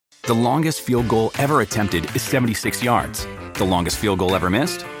The longest field goal ever attempted is 76 yards. The longest field goal ever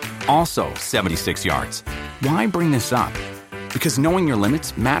missed? Also 76 yards. Why bring this up? Because knowing your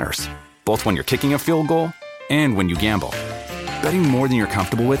limits matters, both when you're kicking a field goal and when you gamble. Betting more than you're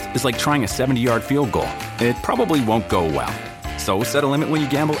comfortable with is like trying a 70-yard field goal. It probably won't go well. So set a limit when you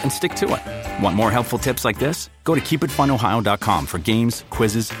gamble and stick to it. Want more helpful tips like this? Go to keepitfunohio.com for games,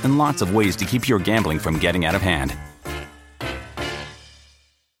 quizzes, and lots of ways to keep your gambling from getting out of hand.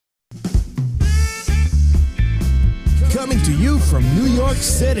 Coming to you from New York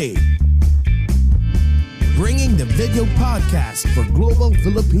City, bringing the video podcast for global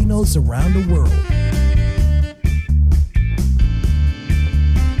Filipinos around the world.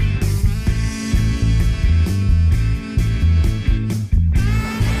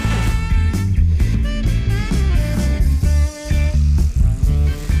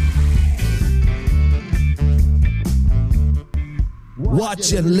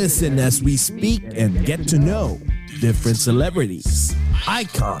 Watch and listen as we speak and get to know different celebrities,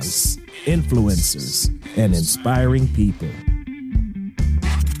 icons, influencers, and inspiring people.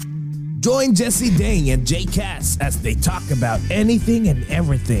 Join Jesse Dang and Jay Cass as they talk about anything and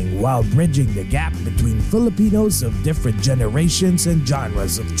everything while bridging the gap between Filipinos of different generations and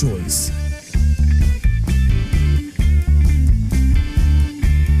genres of choice.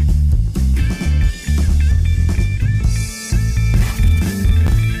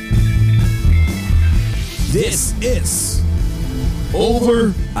 This is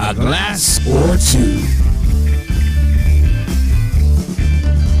Over a Glass or Two.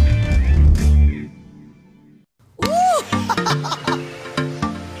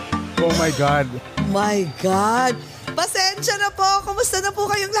 Oh my God. My God. Pasensya na po. Kumusta na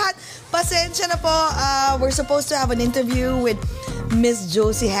po kayong lahat? Pasensya na po. We're supposed to have an interview with Miss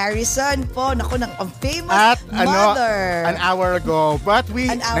Josie Harrison po. Naku, ng famous mother. An hour ago. But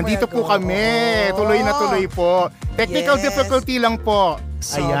nandito po kami. Tuloy na tuloy po. Technical difficulty lang po.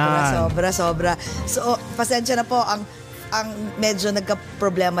 Sobra. So, pasensya na po. Ang medyo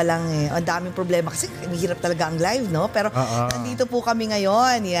nagka-problema lang eh. Ang daming problema kasi hirap talaga ang live, no? Pero nandito po kami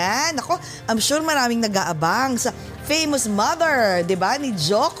ngayon. Yan. Ako, I'm sure maraming nag-aabang sa famous mother, di ba? Ni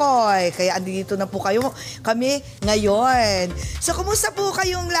Jokoy. Kaya andito na po kami ngayon. So, kumusta po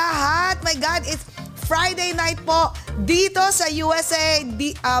kayong lahat? My God, it's Friday night po dito sa USA.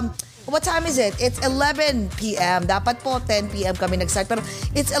 What time is it? It's 11 p.m. Dapat po 10 p.m. kami nag-start. Pero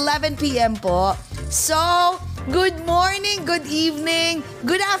it's 11 p.m. po. So, good morning, good evening,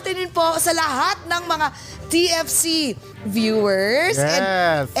 good afternoon po sa lahat ng mga TFC viewers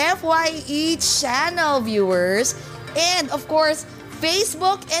and FYE channel viewers and of course,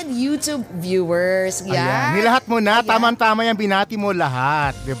 Facebook and YouTube viewers. Ayan. Nilahat mo na. Tama-tama yan. Binati mo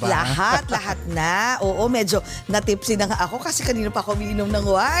lahat. Diba? Lahat na. Oo, medyo natipsy na nga ako kasi kanina pa ako umiinom ng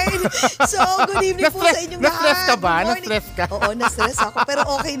wine. So, good evening po sa inyong lahat. Na-stress ka ba? Na-stress ka? Oo, na-stress ako. Pero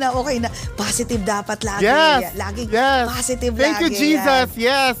okay na. Positive dapat lagi. Laging positive lagi. Thank you, Jesus.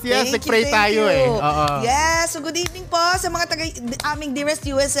 Yes. Nag-pray tayo eh. Yes. So, good evening po sa mga aming dearest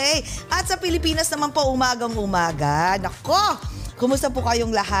USA. At sa Pilipinas naman po, umagang-umaga. Nako! Kumusta po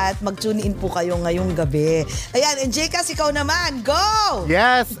kayong lahat? Mag-tune in po kayo ngayong gabi. Ayan, and Jcas, ikaw naman. Go!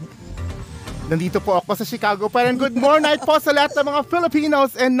 Yes! Nandito po ako sa Chicago pa rin. Good morning po sa lahat ng mga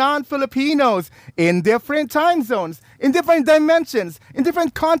Filipinos and non-Filipinos in different time zones, in different dimensions, in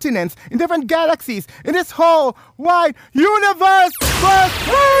different continents, in different galaxies, in this whole wide universe!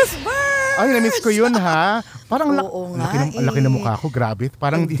 Ay, na-miss ko yun, ha? Parang laki na mukha ko, grabe.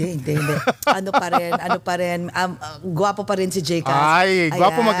 Parang hindi. Ano pa rin. Gwapo pa rin si Jcas. Ay,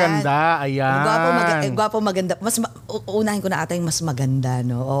 gwapo maganda. Ayan. Gwapo maganda. Unahin ko na ata yung mas maganda,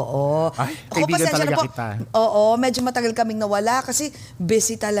 no? Oo. Ay, kaibigan talaga kita. Oo, medyo matagal kaming nawala kasi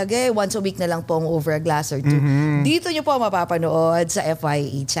busy talaga eh. Once a week na lang po ang Over a Glass or Two. Mm-hmm. Dito nyo po mapapanood sa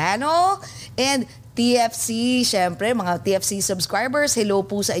FYE channel. And TFC, syempre, mga TFC subscribers, hello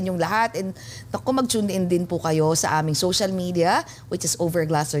po sa inyong lahat. And naku, mag-tune in din po kayo sa aming social media, which is Over a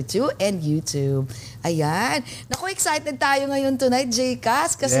Glass or Two and YouTube. Ayan. Naku, excited tayo ngayon tonight,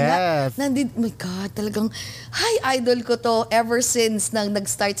 Jcas. Kasi my God, talagang, idol ko to ever since nang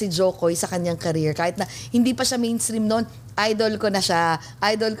nag-start si Jokoy sa kanyang career. Kahit na hindi pa siya mainstream noon, idol ko na siya.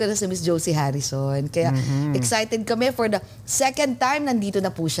 Idol ko na si Miss Josie Harrison. Kaya excited kami for the second time. Nandito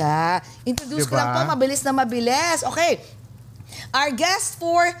na po siya. Introduce ko lang po, mabilis. Okay. Our guest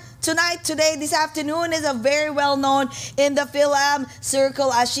for today, this afternoon, is a very well-known in the film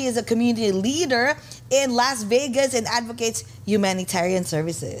circle as she is a community leader in Las Vegas and advocates humanitarian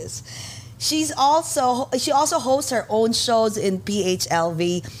services. She also hosts her own shows in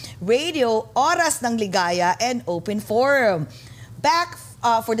PHLV Radio, Oras ng Ligaya, and Open Forum. Back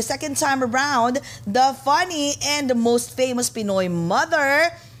for the second time around, the funny and the most famous Pinoy mother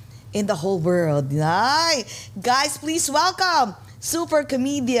in the whole world. Ay, guys, please welcome super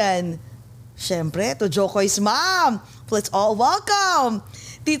comedian, syempre, to Jokoy's mom. Let's all welcome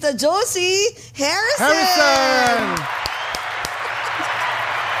Tita Josie Harrison!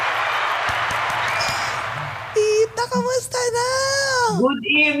 Tita, kamusta na? Good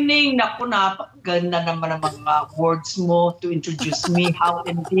evening. Naku, napakaganda naman ang mga words mo to introduce me. How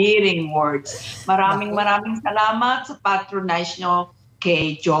endearing words. Maraming salamat sa patronage nyo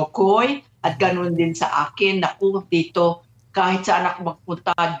kay Jokoy at ganun din sa akin. Naku, dito kahit saan ako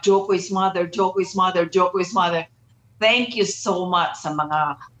magpunta, Jokoy's mother, Jokoy's mother, Jokoy's mother. Thank you so much sa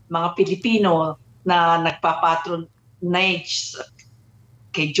mga Pilipino na nagpapatronage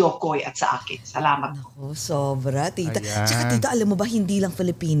kay Jokoy at sa akin. Salamat. Naku, sobra, tita. Ayan. Tsaka tita, alam mo ba, hindi lang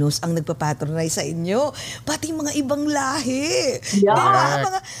Filipinos ang nagpapatronize sa inyo. Pati mga ibang lahi. Yeah. Diba?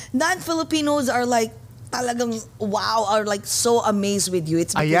 Mga non-Filipinos are like, talagang wow, are like so amazed with you.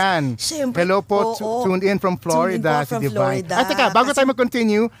 It's because, Ayan. syempre, Hello po, tuned in from Florida. Tuned in po from si Divine. Florida. At teka, bago Kasi- tayo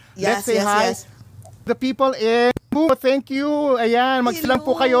mag-continue, let's say hi. Yes. The people in thank you. Ayan, magsilang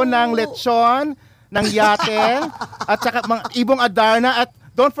po kayo ng lechon, ng yate, at saka mga ibong Adarna. At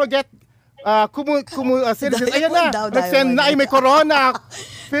don't forget, ayan na, nag-send na, ay may corona.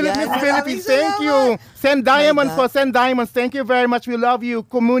 Philippines, thank you. Send diamonds po, send diamonds. Thank you very much. We love you.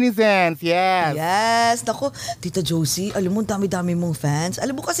 Comunizens, yes. Yes. Naku, Tita Josie, alam mo, dami-dami mong fans.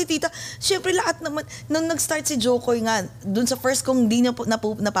 Alam mo kasi, Tita, syempre lahat naman, nung nag-start si Jokoy nga, dun sa first kong di na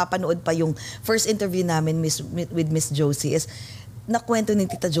napapanood pa yung first interview namin with Miss Josie is, nakwento ni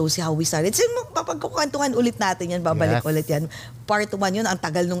Tita Josie how we started. So, papagkukwentuhan ulit natin yan, babalik Yes. ulit yan. Part 1 yun, ang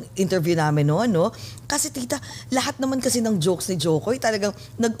tagal nung interview namin noon, no? Kasi tita, lahat naman kasi ng jokes ni Jokoy talagang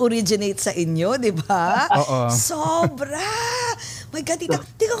nag-originate sa inyo, di ba? Oo. Sobra! My God, tita.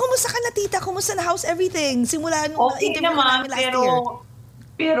 Tita, kumusta ka na, tita? Kumusta na? How's everything? Simula nung Okay interview naman, namin last year.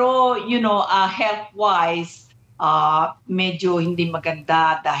 pero you know, health-wise, medyo hindi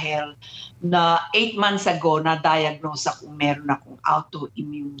maganda dahil na 8 months ago na-diagnose akong meron akong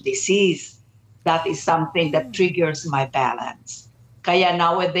autoimmune disease. That is something that triggers my balance. Kaya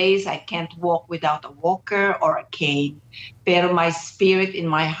nowadays, I can't walk without a walker or a cane. Pero my spirit in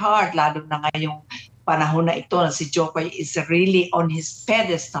my heart, lalo na ngayong panahon na ito, na si Jokoy is really on his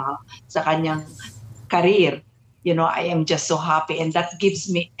pedestal sa kanyang career. You know, I am just so happy and that gives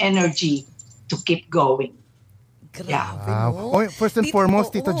me energy to keep going. Grabe, Yeah. no? Oh, first and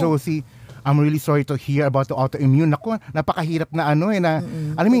foremost, Tita Josie, I'm really sorry to hear about the autoimmune. Naku, napakahirap na na,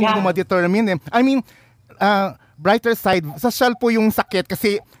 alam mo, hindi Yeah. mo ma-determine eh. I mean, brighter side, social po yung sakit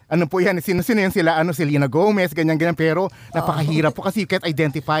kasi, ano po yan, sino yan sila, Selena Gomez, ganyan, pero napakahirap po kasi you can't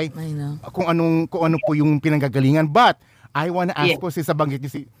identify I know. kung ano po yung pinanggagalingan. But, I wanna ask po, sa banggit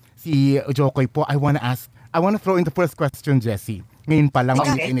niyo si Jokoy po, I wanna throw in the first question, Jessie. Ngayon pa lang,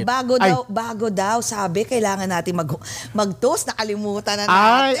 Teka, mainit-init. bago daw, sabi, kailangan natin mag-toast. Nakalimutan na natin.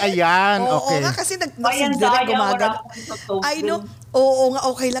 Ay, ayan, Oo okay. nga, kasi Ayan, nagsindirect Daya, gumagano. wala akong ito-toast I know. dun. Oo nga,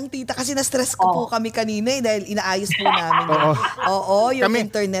 okay lang, tita. Kasi na-stress ko po kami kanina dahil inaayos po namin. Oo. Oo, yung Kami-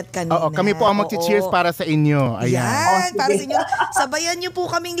 internet kanina. Oo, kami po ang mag-cheers Oo. para sa inyo. Ayan. Yan, para sa sige. inyo. Sabayan niyo po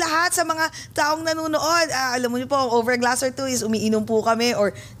kaming lahat sa mga taong nanonood. Alam mo niyo po, ang Over a Glass or Two is umiinom po kami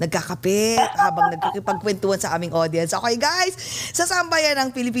or nagkakape habang nagkikipagkwentuhan sa aming audience. Okay guys, sa sambayan ng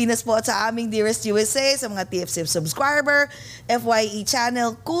Pilipinas po at sa aming Dearest USA, sa mga TFC subscriber, FYE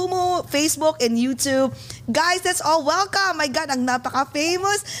channel, Kumu, Facebook, and YouTube. Guys, that's all welcome. My God, ang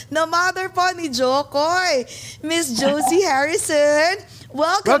napaka-famous na mother po ni Jokoy, Miss Josie Harrison.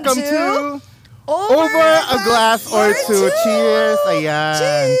 Welcome to Over a Glass or Two. Cheers. Ayan.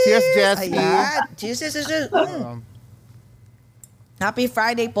 Cheers, Jessie. Ayan. Cheers. Happy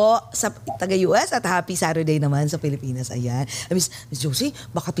Friday po sa taga-US at happy Saturday naman sa Pilipinas. Ayan. Miss Josie,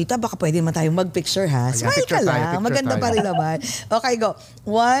 baka pwede naman tayong mag-picture ha. Ayan, Smile picture ka tayo, lang. picture Maganda tayo. pa rin naman. Okay, go.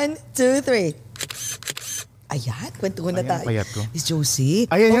 1, 2, 3. Ayan, kwentuhan na Ayan, tayo. payat ko. Miss Josie.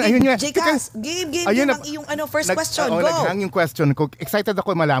 Ayun nga. J-Cast, game Ayun ang iyong first question. Go. Naghang yung question ko. Excited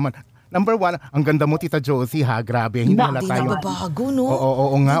ako malaman. Number 1, ang ganda mo, Tita Josie, ha? Grabe. Hindi Hindi halata yung... nababago, no?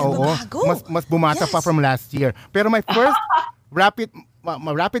 Oo nga, Hindi oo. nababago. Mas bumata pa Yes. from last year. Pero my first rapid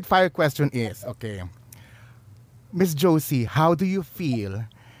fire question is, okay, Miss Josie, how do you feel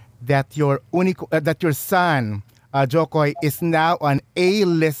that your son, Jokoy, is now an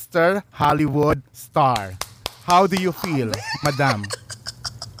A-lister Hollywood star? How do you feel, Madam?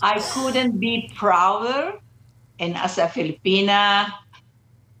 I couldn't be prouder. And as a Filipina,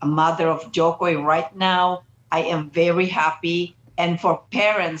 a mother of Jokoy right now, I am very happy And for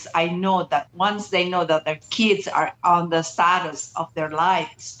parents, I know that once they know that their kids are on the status of their life,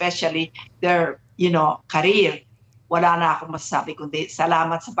 especially their, career, wala na akong masasabi kundi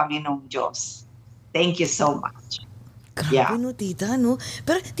salamat sa Panginoong Diyos. Thank you so much. Grabe no, tita, no?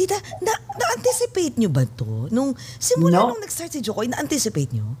 Pero tita, na-anticipate nyo ba to? Nung simula nung nag-start si Jokoy,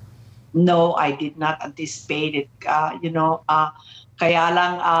 na-anticipate nyo? No, I did not anticipate it. Kaya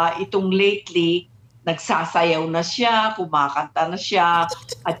lang itong lately, nagsasayaw na siya, kumakanta na siya,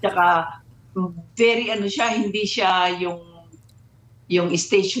 at saka very hindi siya yung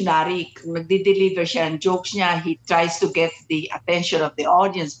stationary. Kung nagde-deliver siya ng jokes niya, he tries to get the attention of the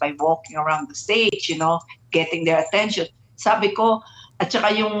audience by walking around the stage, getting their attention. Sabi ko, at saka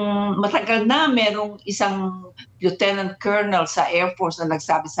yung matagal na merong isang lieutenant colonel sa Air Force na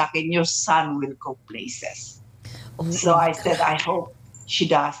nagsabi sa akin, your son will go places. So I said, I hope he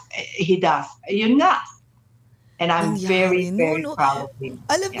does. Yun nga. And I'm very, very proud of him.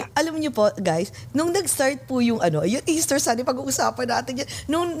 Alam niyo po, guys, nung nag-start po yung yung Easter Sunday, pag-uusapan natin yan.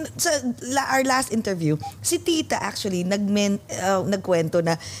 Nung our last interview, si Tita actually nagkwento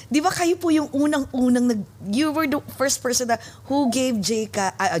na, di ba kayo po yung unang-unang you were the first person na who gave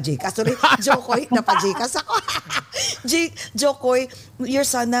Jokoy, napa-Jcas ako. Jokoy, your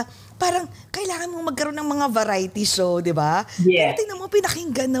son na, parang kailangan mong magkaroon ng mga variety show, di ba? Yeah. Pero tingnan mo,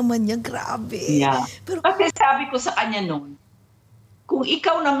 pinakinggan naman niya. Grabe. Yeah. Pero, kasi sabi ko sa kanya noon, kung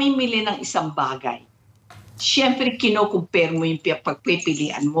ikaw namimili ng isang bagay, syempre kino-compare mo yung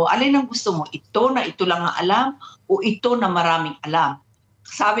pagpipilian mo. Alin ang gusto mo? Ito na ito lang ang alam o ito na maraming alam?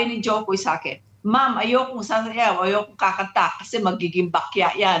 Sabi ni Jokoy sa akin, Ma'am, ayokong sasayaw, ayokong kakanta kasi magiging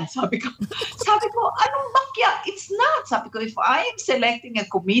bakya yan. Sabi ko, anong bakya? It's not. Sabi ko, if I am selecting a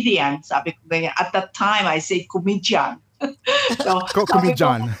comedian, sabi ko ganyan, at that time, I say comedian. So,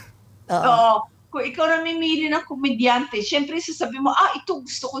 comedian. Kung ikaw namimili ng komedyante, syempre sasabi mo, ito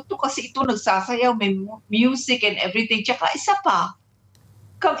gusto ko ito kasi ito nagsasayaw, may music and everything. Tsaka isa pa,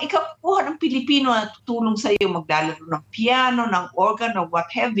 kung ikaw kuha ng Pilipino na tutulong sa iyo maglalaro ng piano, ng organ, or what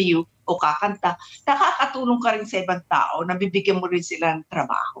have you, o kakanta, nakakatulong ka rin sa ibang tao, nabibigyan mo rin sila ng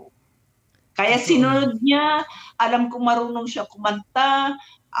trabaho. Kaya sinunod niya, alam kong marunong siya kumanta,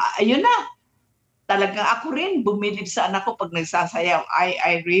 ayun na. Talagang ako rin, bumilib sa anak ko pag nagsasayaw.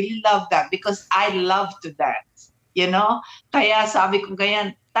 I really love that because I love to dance. Kaya sabi ko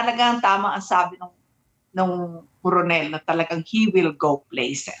ganyan, talagang tama ang sabi nung Coronel na talagang he will go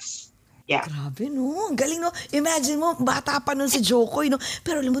places. Yeah. Grabe, no? Ang galing, no? Imagine mo, bata pa nun si Jokoy, no?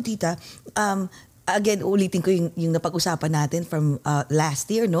 Pero alam mo, tita, again, ulitin ko yung napag-usapan natin from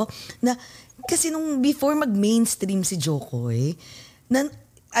last year, no? Na, kasi nung before mag-mainstream si Jokoy,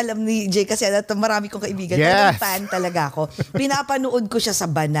 alam ni Jay kasi marami kong kaibigan. Yes. Fan talaga ako. Pinapanood ko siya sa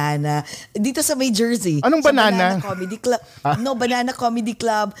Banana. Dito sa may Jersey. Anong Banana Banana? Comedy Club. No, Banana Comedy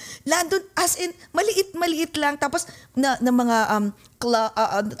Club. Landon, as in, maliit lang. Tapos, na mga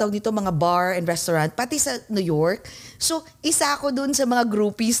tawag dito, mga bar and restaurant. Pati sa New York. So, isa ako dun sa mga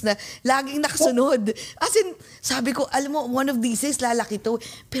groupies na laging nakasunod. As in, sabi ko, alam mo, one of these days, lalaki to.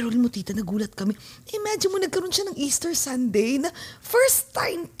 Pero alam mo, tita, nagulat kami. Imagine mo, nagkaroon siya ng Easter Sunday na first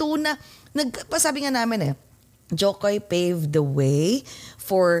time to na, sabi nga namin Jokoy paved the way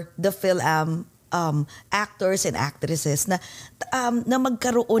for the film actors and actresses na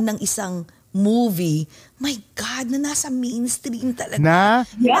magkaroon ng isang movie, my God, na nasa mainstream talaga.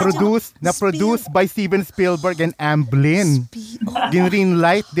 Na-produced by Steven Spielberg and Amblin.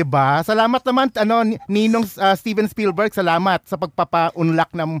 Greenlight, di ba? Salamat naman, Ninong Steven Spielberg, salamat sa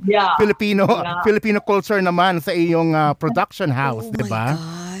pagpapa-unlock ng Filipino culture naman sa iyong production house, di ba? Oh my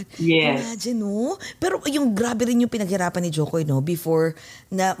God. Yes. Imagine, no? Pero yung grabe rin yung pinaghirapan ni Jokoy, no? Before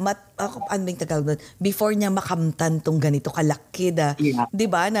na, before niya makamtan tong ganito kalaki na, di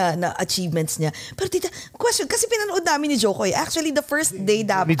ba, na achievements niya. Pero tita, question, kasi pinanood namin ni Jokoy. Actually, the first day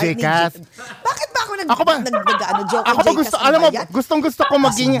Ni Jcas. Bakit ba ako Jokoy? Ako ba gusto, alam mo, gustong-gusto ko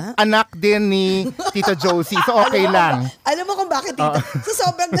maging anak din ni Tita Josie. So, okay lang. Alam mo kung bakit, tita? So,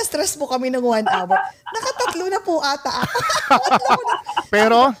 sobrang na-stress po kami ng 1 hour. Nakatatlo na po ata ako.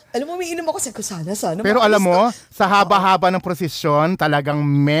 Pero, alam mo, umiinom ako sa sana. Pero alam mo, sa haba-haba ng prosesyon, talagang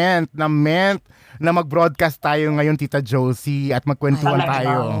meant na mag-broadcast tayo ngayon, Tita Josie, at magkwentuhan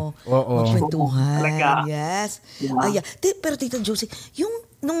tayo. Oo. Magkwentuhan. Yes. Yeah. Pero Tita Josie,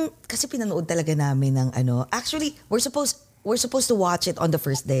 kasi pinanood talaga namin ng actually, we're supposed to watch it on the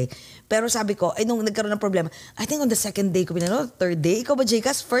first day. Pero sabi ko, nung nagkaroon ng problema, I think on the second day ko pinanood, third day. Ikaw ba,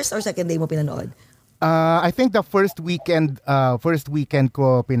 Jcas, first or second day mo pinanood? I think the first weekend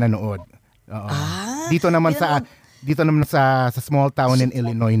ko pinanood. Dito naman dito naman sa small town in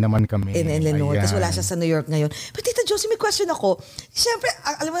Illinois naman kami. In Illinois. Ayan. Kasi wala siya sa New York ngayon. But Tita Josie, may question ako. Siyempre,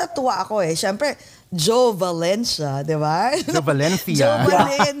 alam mo, natuwa ako eh. Siyempre, Joe Valencia, di ba? Joe Valencia. Joe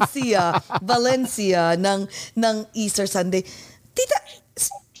Valencia ng Easter Sunday. Tita,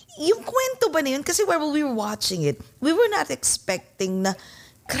 yung kwento ba na yun? Kasi while we were watching it, we were not expecting na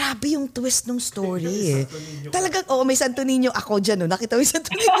grabe yung twist ng story eh. Talagang, may Santo Niño ako dyan. No? Nakita mo yung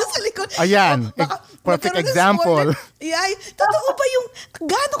Santo Niño sa likod. Ayan, perfect example. Yeah, totoo ba yung,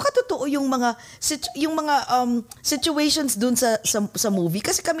 gaano katotoo yung mga situations dun sa movie?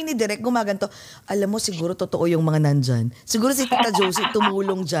 Kasi kami ni Direk gumaganto, alam mo, siguro totoo yung mga nandyan. Siguro si Tita Josie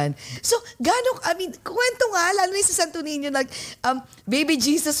tumulong dyan. So, gaano, kwento nga, lalo na sa Santo Niño, baby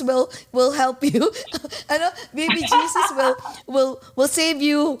Jesus will help you. Baby Jesus will save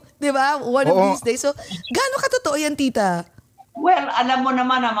you. Diba? One of these days. So, gaano katotoo yan, Tita? Well, alam mo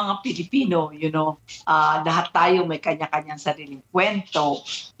naman ang mga Pilipino, lahat tayo may kanya-kanyang sariling kwento.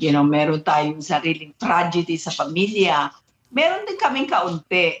 Meron tayong sariling tragedy sa pamilya. Meron din kaming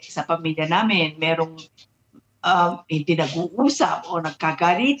kaunti sa pamilya namin. Merong hindi nag-uusap o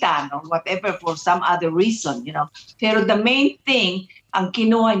nagkagalitan or whatever for some other reason, Pero the main thing, ang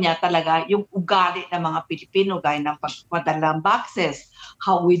kinuha niya talaga yung ugali ng mga Pilipino gaya ng pagpadala ng boxes,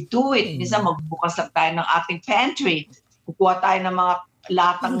 how we do it. Minsan magbukas lang tayo ng ating pantry, kukuha tayo ng mga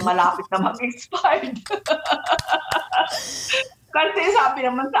latang malapit na mag-expired. Kasi sabi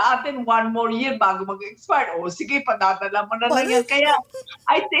naman sa atin, 1 more year bago mag-expire. Sige, padadala mo na lang yan. Kaya,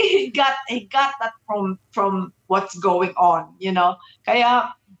 I think he got that from what's going on,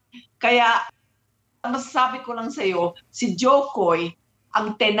 Kaya, masasabi ko lang sa'yo, si Jokoy,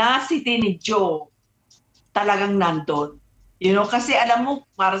 ang tenacity ni Joe, talagang nandun. Kasi alam mo,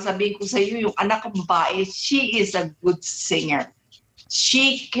 para sabihin ko sa'yo, yung anak ko babae, she is a good singer.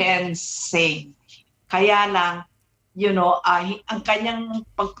 She can sing. Kaya lang, ang kanyang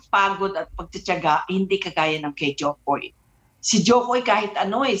pagpagod at pagtitiyaga, hindi kagaya ng kay Jokoy. Si Jokoy kahit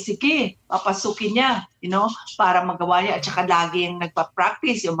sige, papasukin niya, para magawa niya. At saka lagi yung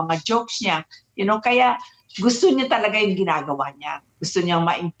nagpa-practice, yung mga jokes niya. Kaya gusto niya talaga yung ginagawa niya. Gusto niyang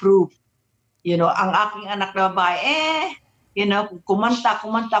ma-improve. Ang aking anak na babae, kumanta,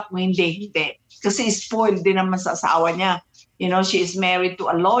 kung hindi. Kasi spoiled din naman sa asawa niya. She is married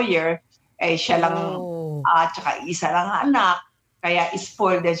to a lawyer, siya lang, at saka isa lang ang anak, kaya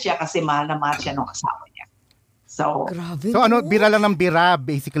spoiled din siya kasi mahal na mahal siya ng asawa niya. So, grabe, bira lang ng bira,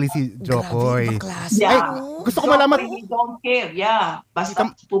 basically si Jokoy. Yeah. Gusto ko malaman. Jokoy, don't care, yeah.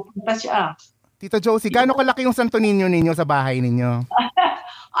 Basta pupunta siya. Tita Josie, gaano kalaki yung Santo Niño ninyo sa bahay ninyo?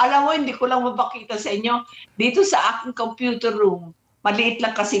 Alam mo, hindi ko lang mapakita sa inyo. Dito sa aking computer room, maliit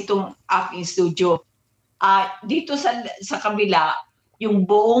lang kasi itong aking studio. Dito sa kabila, yung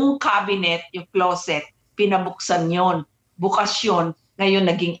buong cabinet, yung closet, pinabuksan yon, bukas yun, ngayon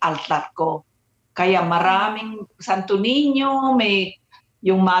naging altar ko. Kaya maraming Santo Niño, may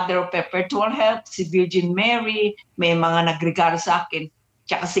yung Mother of Perpetual Help, si Virgin Mary, may mga nagregalo sa akin,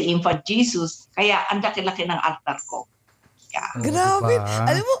 tsaka si Infant Jesus. Kaya ang laki-laki ng altar ko. Yeah. Grabe. Diba?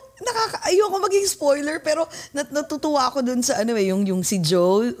 Alam mo, ayoko maging spoiler pero natutuwa ako dun sa yung si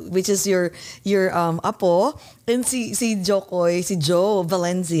Joe, which is your apo, and si Jokoy, si Joe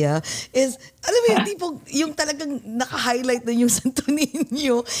Valencia is, alam mo yung talagang naka-highlight na yung Santo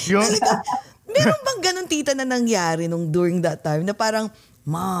Niño. Talagang, meron bang ganun, Tita, na nangyari during that time na parang,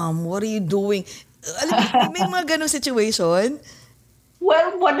 Mom, what are you doing? Alam mo, may mga ganung situation?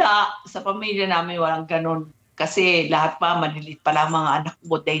 Well, wala. Sa pamilya namin walang ganun. Kasi lahat pa, malilit pa lang mga anak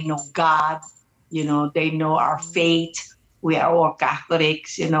mo, they know God, they know our faith. We are all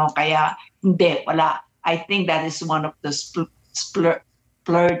Catholics, kaya hindi, wala. I think that is one of the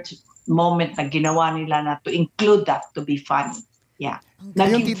splurge moment na ginawa nila na to include that to be funny. Yeah.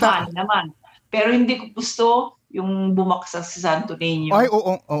 Naging fun naman. Pero hindi ko gusto yung bumaksak si Santo Niño. Ay,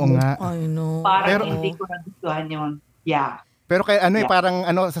 oo nga. I know. Parang hindi ko nagustuhan yun. Yeah. Pero kaya parang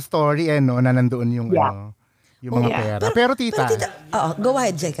sa story na nandoon yung yung mga pera. Pero tita, go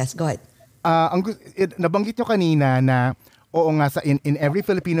ahead, Jcas, go ahead. Nabanggit nyo kanina na nga in every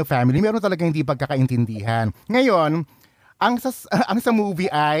Filipino family meron talaga hindi pagkakaintindihan. Ngayon, ang sa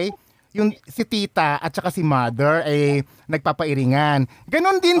movie ay yung si tita at saka si mother ay nagpapairingan.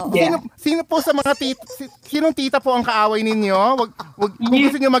 Ganon din, sino po sa mga tita, sinong tita po ang kaaway ninyo? Wag kung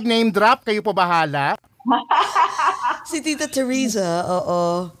gusto nyo mag-name drop, kayo po bahala. Si Tita Teresa,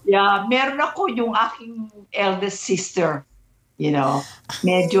 oo. Yeah, meron ako yung aking eldest sister.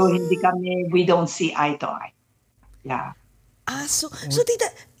 Medyo hindi kami, we don't see eye to eye. Yeah. So Tita,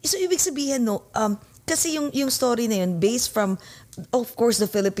 ibig sabihin kasi yung story na yun based from, of course, the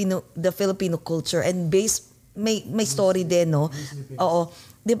Filipino culture and based may story din, no? Oo.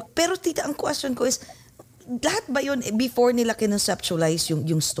 Diba? Pero tita, ang question ko is, lahat ba yun before nila kinonceptualize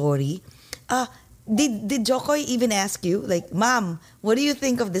yung story? Did Jokoy even ask you, like, Ma'am, what do you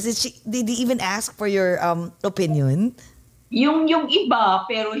think of this? Did he even ask for your opinion? Yung iba,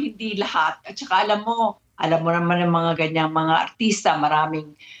 pero hindi lahat. At saka alam mo naman ng mga ganyang mga artista,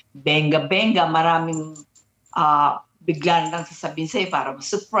 maraming benga-benga, maraming bigla lang sasabihin sa'yo para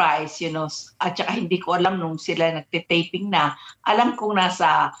surprise, At saka hindi ko alam nung sila nagtitaping na. Alam kong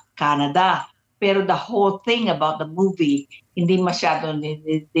nasa Canada. Pero the whole thing about the movie, hindi masyado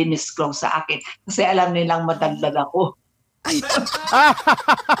dinisclose sa akin. Kasi alam nilang madaldal ako.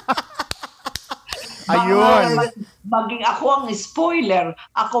 Ayun. Maging ako ang spoiler,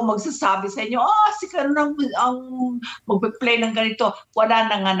 ako magsasabi sa inyo, si Karon ang magpe-play ng ganito. Wala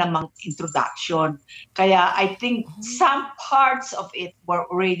na nga namang introduction. Kaya I think some parts of it were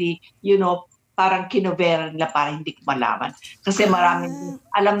already, parang kinovera nila para hindi ko malaman. Kasi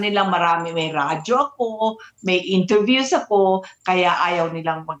alam nilang marami, may radyo ako, may interviews ako, kaya ayaw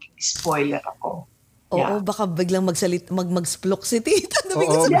nilang maging spoiler ako. Oo, baka biglang mag-splok si tita.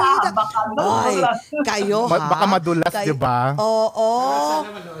 Oo. Ay, kayo ha? Baka madulas, di ba? Oo.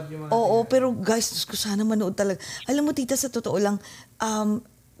 Oo, pero guys, sana manood talaga. Alam mo tita, sa totoo lang,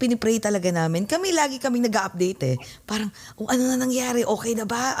 pinipray talaga namin. Lagi kaming nag-update Parang, ano na nangyari? Okay na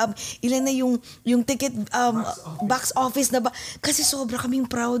ba? Ilan na yung ticket, box office na ba? Kasi sobra kaming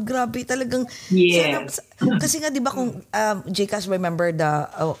proud. Grabe, talagang. Yes. Kasi nga, di ba kung Jcas remember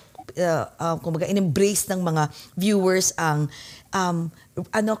kumbaga in-embrace ng mga viewers ang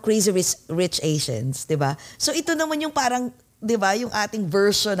Crazy Rich Asians, 'di ba? So ito naman yung parang, 'di ba, yung ating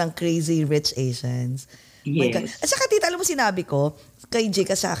version ng Crazy Rich Asians. Yes. At saka tita, alam mo sinabi ko kay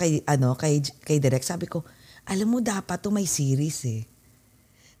Jika sa kay Direk, sabi ko, alam mo dapat to may series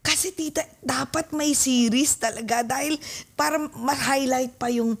Kasi tita, dapat may series talaga dahil para ma-highlight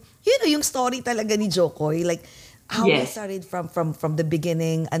pa yung yung story talaga ni Jokoy, like how we started from the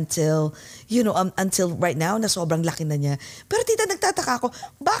beginning until until right now na sobrang laki na niya. Pero tita, nagtataka ako,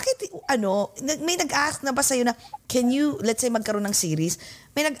 bakit may nag-ask na ba sa'yo na let's say magkaroon ng series,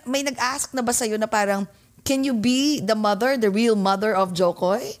 may nag-ask na ba sa'yo na parang can you be the real mother of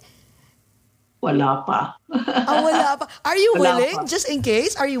Jokoy? Wala pa. Wala pa. Are you Wala willing? pa. Just in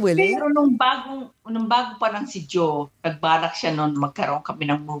case, are you willing? Pero nung bago pa lang si Joe, nagbalak siya noon magkaroon kami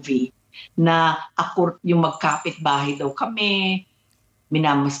ng movie na ako yung magkapit-bahay daw kami,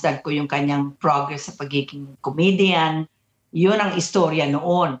 minamasdan ko yung kanyang progress sa pagiging comedian. Yun ang istorya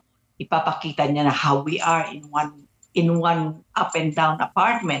noon. Ipapakita niya na how we are in one up and down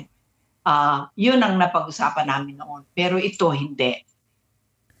apartment. Yun ang napag-usapan namin noon. Pero ito, hindi.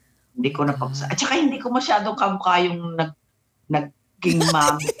 Hindi ko napag-usapan. At saka hindi ko masyadong kamukha yung naging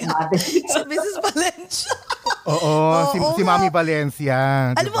mami. Si Mrs. Valencia. Oo, si Mami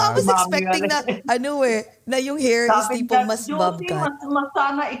Valencia. Alam mo, I was expecting na, na yung hair is tipong mas bob cut.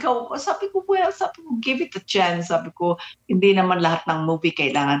 Sana ikaw, sabi ko, give it a chance. Sabi ko, hindi naman lahat ng movie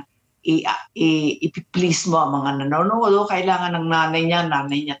kailangan i-please mo ang mga nanonood. Kailangan ng nanay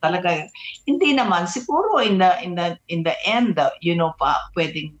niya talaga. Hindi naman, siguro in the end,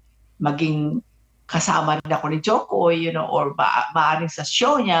 pwedeng maging kasama rin ako ni Jokoy, or maaaring sa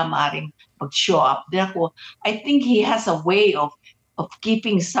show niya, maaaring mag-show up din ako. I think he has a way of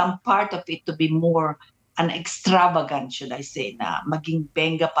keeping some part of it to be more an extravagant, should I say, na maging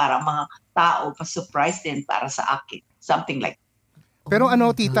benga para mga tao, pa-surprise din para sa akin. Something like that. Pero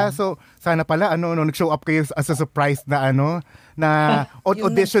tita, so sana pala nag-show up kayo as a surprise na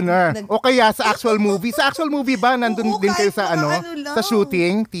auditioner. O kaya sa actual movie. Sa actual movie ba nandun din kayo sa sa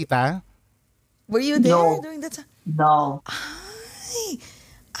shooting, tita? Were you there during that time? No.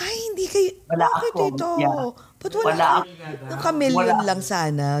 Ay, hindi kayo. Wala bakit ako. ito? Yeah. Ba't wala ako? Yung chameleon lang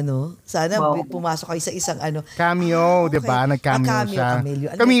sana, no? Sana pumasok kayo sa isang Cameo, di ba? Nag-cameo siya.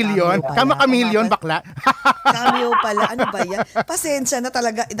 Chameleon, bakla. Cameo pala. Ano ba yan? Pasensya na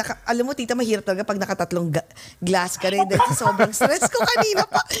talaga. Alam mo, tita, mahirap talaga pag nakatatlong glass ka rin. Dahil sobrang stress ko kanina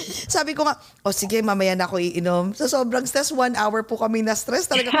pa. Sabi ko nga, sige, mamaya na ako iinom. Sa sobrang stress, 1 hour po kami na stress.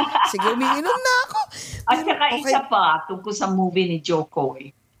 Talaga, sige, umiinom na ako. At saka isa pa, tungkol sa movie ni Jokoy,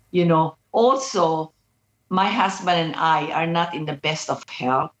 also, my husband and I are not in the best of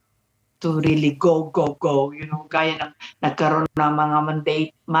health to really go. Gaya ng nagkaroon ng mga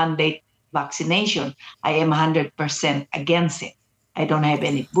mandate vaccination. I am 100% against it. I don't have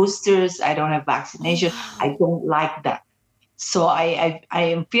any boosters. I don't have vaccination. I don't like that. So I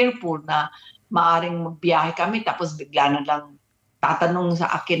am fearful na maaring magbiyahe kami tapos bigla na lang tatanong sa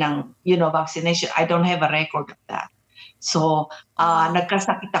akin ng, vaccination. I don't have a record of that. So,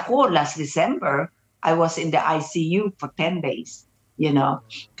 nagkasakit ako last December. I was in the ICU for 10 days.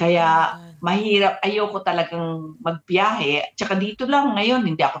 Kaya mahirap, ayoko talagang magbiyahe. Tsaka dito lang ngayon,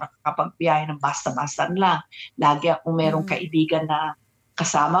 hindi ako nakakapagbiyahe ng basta-basta lang. Lagi ako merong kaibigan na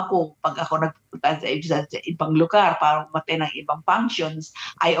kasama ko pag ako nagpunta sa ibang lugar para umattend ng ibang functions.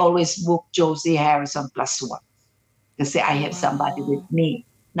 I always book Josie Harrison +1 kasi I have somebody with me.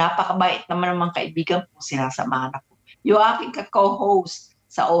 Napakabait naman ng mga kaibigan ko, sinasamahan ako. Yung aking ka-co-host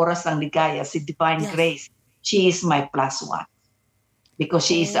sa Oras ng Ligaya, si Divine Grace, she is my +1 because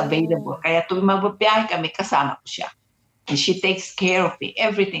she is available. Kaya tuwing magbabiyahe kami, kasama ko siya. And she takes care of me,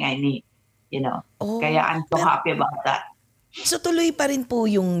 everything I need. Kaya I'm so happy about that. So tuloy pa rin po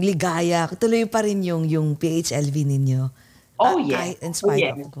yung Ligaya, tuloy pa rin yung PHLV ninyo. In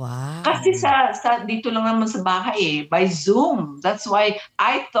spite of. Wow. Kasi sa dito lang naman sa bahay by Zoom. That's why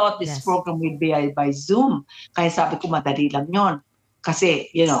I thought this program would be by Zoom. Kaya sabi ko madali lang yon. Kasi,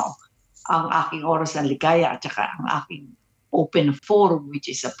 ang aking Oras ng Ligaya at saka ang aking Open Forum,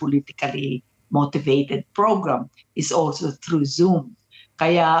 which is a politically motivated program, is also through Zoom.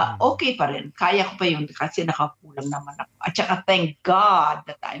 Kaya okay pa rin. Kaya ko pa yun kasi nakakulang naman ako. At saka thank God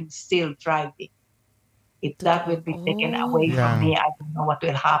that I'm still driving. If that will be taken away from me, I don't know what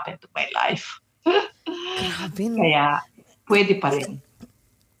will happen to my life. Kaya pwede pa rin.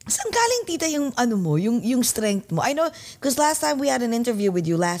 Saan galing, tita, yung yung strength mo? I know, because last time we had an interview with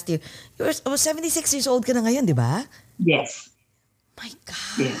you last year, you were 76 years old ka na ngayon, di ba? Yes. My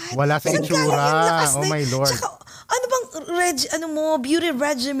God. Yes. Wala sa itsura. Oh my Lord. Tsaka, ano bang beauty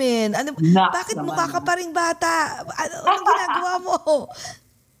regimen? Bakit mukha ka pa ring bata? Anong ginagawa mo?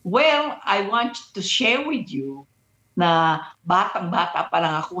 Well, I want to share with you na batang-bata pa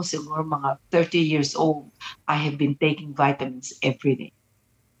lang ako, siguro mga 30 years old, I have been taking vitamins every day.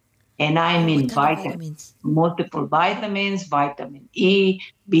 And I mean vitamins, multiple vitamins, vitamin E,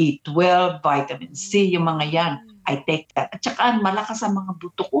 B12, vitamin C, yung mga yan. I take that. At saka malakas ang mga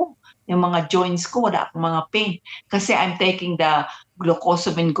buto ko. Yung mga joints ko, wala akong mga pain. Kasi I'm taking the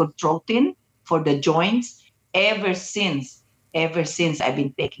glucosamine gotrotin for the joints ever since I've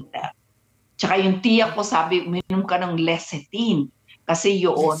been taking that. Tsaka yung tiya ko sabi, uminom ka ng lecithin. Kasi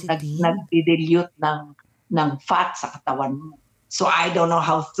yun, nag-dilute ng fat sa katawan mo. So I don't know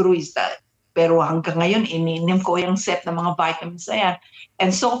how true is that. Pero hanggang ngayon, iniinom ko yung set ng mga vitamins na yan.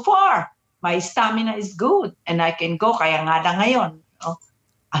 And so far, my stamina is good. And I can go. Kaya nga na ngayon,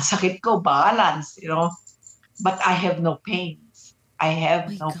 ang sakit ko, balance, But I have no pains. I have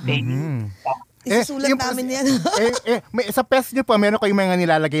no pains. Isusulat namin yan. Sa pest nyo pa, meron kayong mga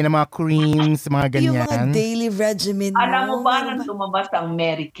nilalagay na mga creams, mga ganyan. Yung mga daily regimen. Alam mo ba nang tumabas ang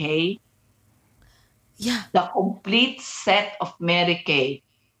Mary Kay? Yeah. The complete set of Mary Kay,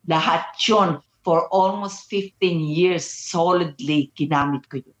 lahat yun, for almost 15 years, solidly ginamit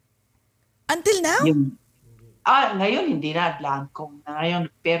ko yun. Until now? Ngayon hindi na, Lancome na ngayon.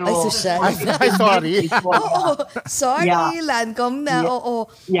 Pero, sorry. Sorry, Lancome na,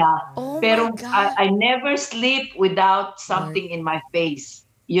 Yeah. Oh pero my God. I never sleep without something in my face.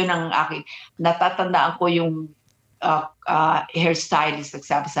 Yun ang aking, natatandaan ko yung hairstylist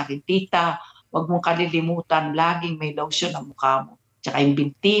nagsabi sa akin, tita, wag mong kalilimutan, laging may lotion ang mukha mo. Tsaka yung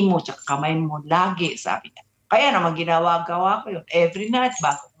binti mo, tsaka kamay mo, lagi, sabi niya. Kaya naman ginawa-gawa ko yun. Every night,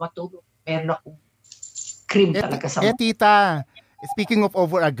 bago matulog, meron akong cream talaga sa mukha. Tita, speaking of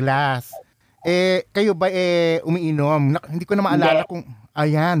over a glass, kayo ba umiinom? Hindi ko na maalala kung,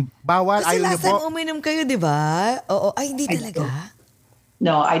 ayan, bawal, kasi ayaw niyo last po. time uminom kayo, di ba? Oo, ay hindi talaga.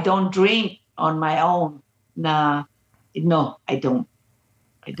 No, I don't drink on my own. No, I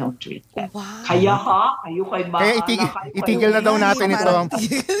don't drink that. Wow. Kaya kayo kay ba? Kaya itigil na daw natin ito.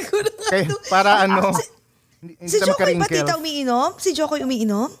 Para hindi Si na Jokoy ba, magka-wrinkles. tita, umiinom? Si Jokoy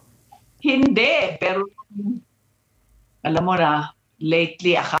umiinom? Hindi, pero alam mo na,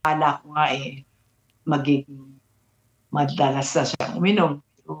 lately akala ko nga magiging madalas na siyang uminom.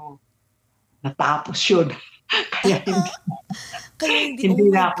 So, natapos yun. Kaya hindi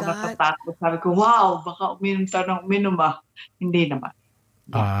na ako natatakot. Sabi ko, wow, baka uminom tayo ng uminom Hindi naman.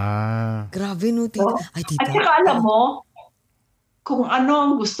 Grabe no, tita. Ay, tita. At saka alam mo, kung ano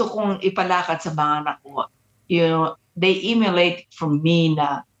ang gusto kong ipalakad sa mga anak ko, they emulate from me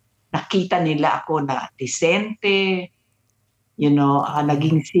na nakita nila ako na disente,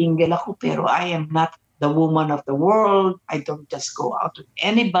 naging single ako, pero I am not the woman of the world. I don't just go out with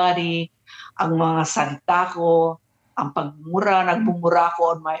anybody. Ang mga salita ko, ang nagbumura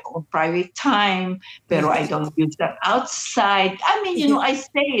ko on my own private time, pero I don't use that outside. I mean, I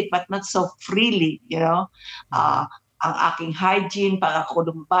say it, but not so freely, ang aking hygiene, pag ako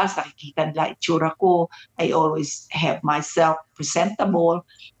lumabas, nakikita nila itsura ko. I always have myself presentable.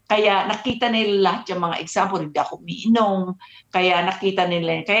 Kaya nakita nila lahat yung mga example, hindi ako umiinom. Kaya nakita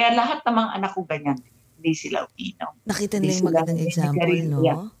nila, kaya lahat ng mga anak ko ganyan, hindi sila umiinom. Nakita nila yung magandang example, no?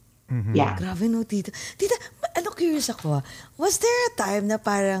 Yeah. Grabe, no, tita. Tita, curious ako. Was there a time na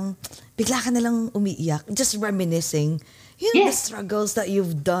parang bigla ka nalang umiiyak, just reminiscing, the struggles that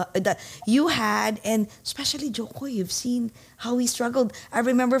you've done, that you had, and especially Joko, you've seen how he struggled. I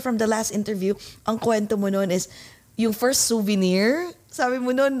remember from the last interview, ang kwento mo noon is yung first souvenir. Sabi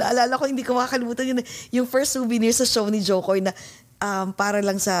mo noon, naalala ko, hindi ko makakalimutan yun. Yung first souvenir sa show ni Joko na para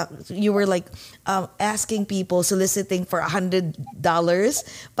lang sa, you were like asking people, soliciting for $100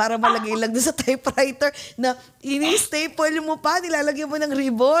 para malagay lang doon sa typewriter na ini-staple mo pa, nilalagyan mo ng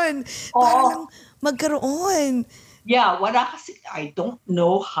ribbon. Para lang magkaroon. Yeah, wala kasi, I don't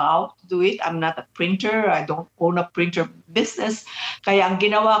know how to do it. I'm not a printer. I don't own a printer business. Kaya ang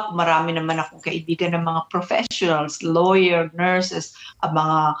ginawa ko, marami naman akong kaibigan ng mga professionals, lawyer, nurses,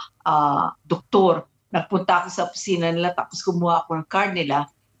 mga doktor. Nagpunta ako sa opisina nila, tapos kumuha ako ng card nila,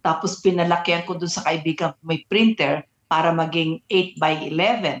 tapos pinalakihan ko dun sa kaibigan ko may printer para maging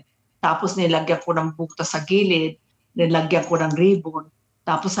 8x11. Tapos nilagyan ko ng bukta sa gilid, nilagyan ko ng ribbon.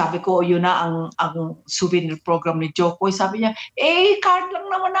 Tapos sabi ko, yun na ang souvenir program ni Joko. Sabi niya, card lang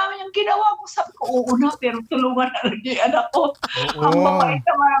naman namin yung ginawa ko. Sabi ko, oo na, pero tulungan na lang yung anak ko. Ang mabait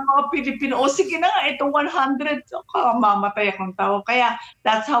naman ang mga Pilipino. Sige na nga, ito 100. So, mamatay akong tao. Kaya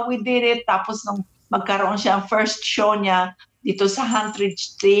that's how we did it. Tapos nung magkaroon siya ang first show niya dito sa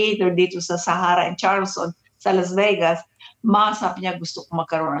Huntridge Theater, dito sa Sahara and Charleston, sa Las Vegas, sabi niya, gusto ko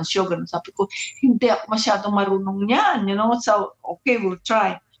magkaroon ng show. Ganun. Sabi ko, hindi ako masyadong marunong yan. So, okay, we'll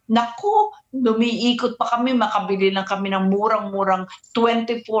try. Naku, lumiikot pa kami, makabili lang kami ng murang-murang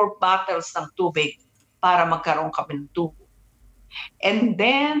 24 bottles ng tubig para magkaroon kami ng tubo. And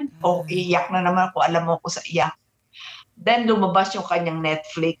then, iyak na naman ako. Alam mo ko sa iyak. Then, lumabas yung kanyang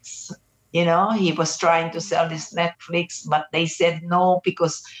Netflix. He was trying to sell this Netflix, but they said no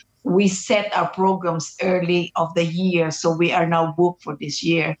because we set our programs early of the year, so we are now booked for this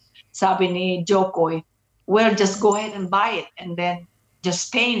year. Sabi ni Joko, well, just go ahead and buy it and then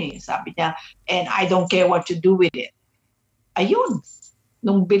just pay me, sabi niya, and I don't care what you do with it. Ayun,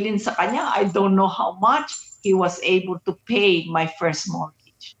 nung bilin sa kanya, I don't know how much, he was able to pay my first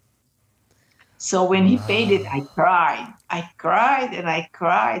mortgage. So when he paid it, I cried and I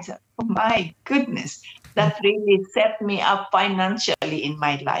cried. Oh my goodness. That really set me up financially in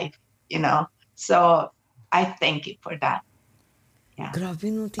my life, So I thank you for that. Yeah. Grabe,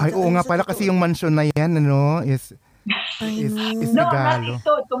 no, tita. Ay, oo nga pala kasi yung mansion na yan, is no, regalo. not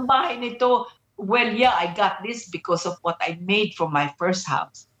ito. Itong bahay nito, well, yeah, I got this because of what I made from my first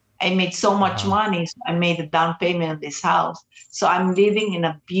house. I made so much money, so I made a down payment on this house. So I'm living in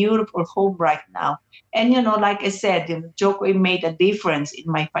a beautiful home right now. And, like I said, Joko made a difference in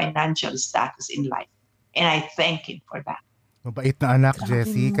my financial status in life. And I thank him for that. Mabait na anak,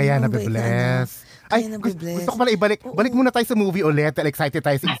 Jessie. Kaya nabibless. Ay, gusto ko pala ibalik. Balik muna tayo sa movie ulit. Excited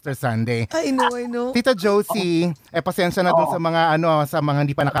tayo sa Easter Sunday. I know. Tita Josie, pasensya na dun sa mga sa mga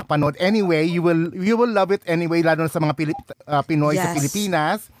hindi pa nakapanood. Anyway, you will love it anyway, lalo na sa mga Pinoy sa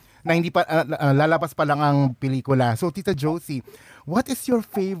Pilipinas na hindi pa lalabas pa lang ang pelikula. So, Tita Josie, what is your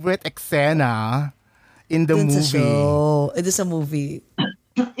favorite eksena in the movie? Sa movie.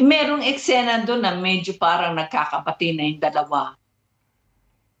 Merong eksena doon na medyo parang nagkakapati na yung dalawa.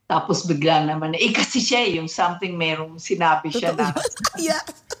 Tapos bigla naman, kasi siya yung something merong sinabi siya na. Yeah.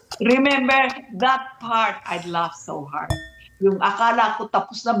 Remember, that part, I laughed so hard. Yung akala ko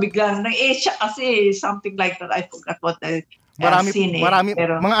tapos na bigla na, siya kasi something like that. I forgot what the scene. Marami,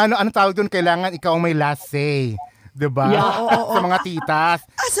 pero, mga ano tawag doon, kailangan ikaw ang may last say. Diba? Yeah, sa mga titas.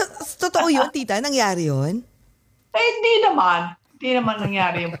 Totoo yun, tita? Nangyari yun? Hindi naman. Hindi naman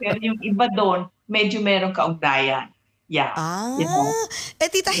nangyari yun. Pero yung iba doon, medyo merong kaugnayan. Yeah.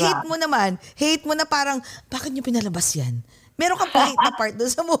 Tita, hate mo naman. Hate mo na parang, bakit nyo pinalabas yan? Meron kang hate na part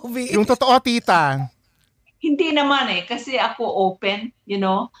doon sa movie. Yung totoo, tita. Hindi naman kasi ako open,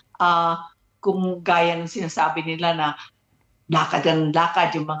 kung gaya ng sinasabi nila na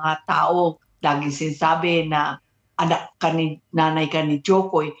lakad yung mga tao, laging sinasabi na anak ka ni nanay ka ni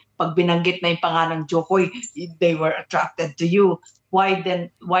Jokoy, pag binanggit na yung pangalan Jokoy, they were attracted to you. Why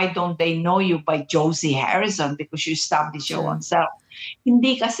don't they know you by Josie Harrison because you established your own self?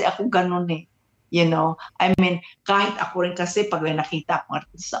 Hindi kasi ako ganun I mean, kahit ako rin kasi pag may nakita akong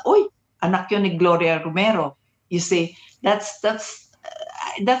artista, anak yun ni Gloria Romero. You see, that's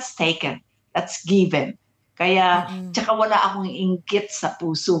taken. That's given. Kaya, tsaka wala akong inggit sa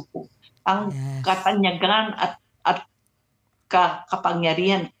puso ko. Ang katanyagan at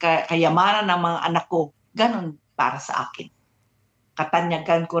kapangyarihan, kayamanan ng mga anak ko, ganun para sa akin.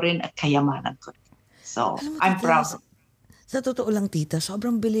 Katanyagan ko rin at kayamanan ko rin. So, Alam mo, I'm tita, proud. sa totoo lang, tita,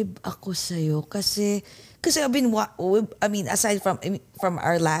 sobrang believe ako sa'yo kasi I've been, aside from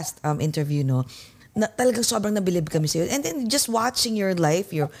our last interview, no, talagang sobrang nabilib kami sa'yo. And then just watching your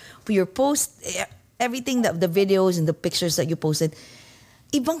life, your post, everything, the videos and the pictures that you posted,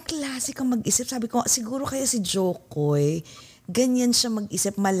 ibang klase kang mag-isip. Sabi ko, siguro kaya si Jokoy, ganyan siya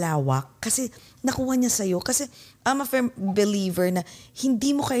mag-isip, malawak. Kasi nakuha niya sa'yo. Kasi I'm a firm believer na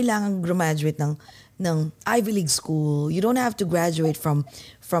hindi mo kailangan graduate ng Ivy League school. You don't have to graduate from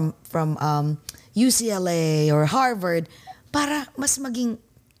UCLA or Harvard para mas maging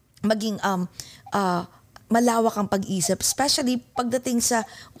malawak ang pag-isip, especially pagdating sa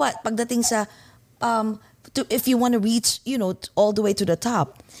if you want to reach, all the way to the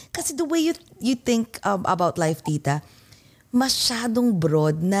top. Kasi the way you think about life, tita, masyadong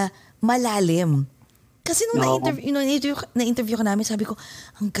broad na malalim. Kasi nung na-interview ka namin, sabi ko,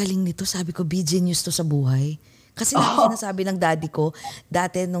 ang galing nito. Sabi ko, be genius to sa buhay. Kasi sinasabi ng daddy ko,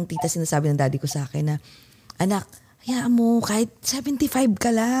 dati nung tita sinasabi ng daddy ko sa akin na, anak, hayaan mo, kahit 75 ka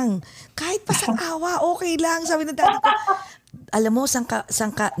lang. Kahit pasang awa, okay lang. Sabi ng daddy ko, alam mo, saan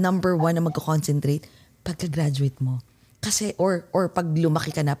ka number 1 na magko-concentrate? Pagka-graduate mo. Kasi, or pag lumaki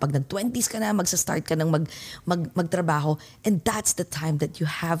ka na, pag nag-20s ka na, magsa-start ka ng magtrabaho. And that's the time that you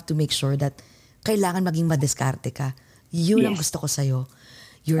have to make sure that kailangan maging madiskarte ka. Yun ang gusto ko sa'yo.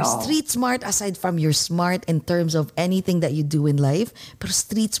 You're street smart aside from you're smart in terms of anything that you do in life. Pero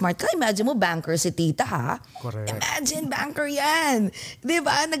street smart ka. Imagine mo, banker si tita, ha? Correct. Imagine, banker yan.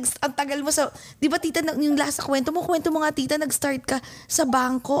 Diba? Ang tagal mo sa... Diba, tita, yung last na kwento mo nga, tita, nag-start ka sa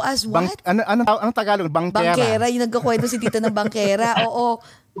bangko as what? Anong Tagalog? Bankera. Bankera. Yung nagkakwento si tita ng bankera. Oo.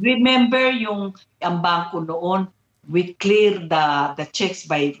 Remember ang bangko noon, we clear the checks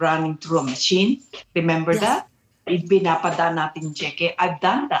by running through a machine. Remember that? Binapadaan natin cheque. I've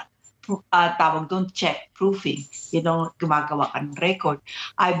done that. Tawag doon, check proofing. Gumagawa ka ng record.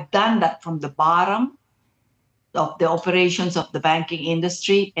 I've done that from the bottom of the operations of the banking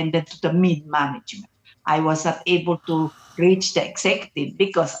industry and then to the mid-management. I was not able to reach the executive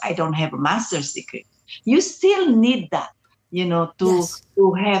because I don't have a master's degree. You still need that, to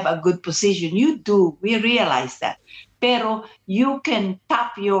have a good position. You do. We realize that. Pero you can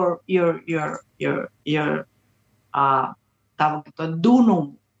tap your tawag ito,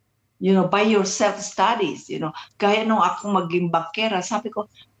 dunong, by your self-studies, Kaya nung ako maging bankera, sabi ko,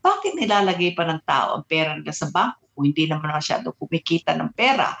 bakit nilalagay pa ng tao ang pera nila sa bangko kung hindi naman masyado kumikita ng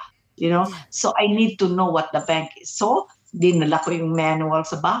pera, So I need to know what the bank is. So, dinala ko yung manual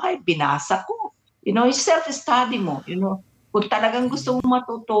sa bahay, binasa ko. Yung self-study mo, Kung talagang gusto mo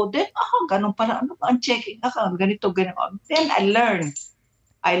matuto, then, ganun pala, ang checking account, ganito. Then I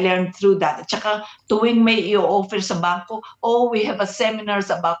learned through that. At saka tuwing may i-offer sa bangko, we have a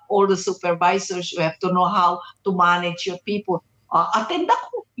seminars about all the supervisors. You have to know how to manage your people. Attend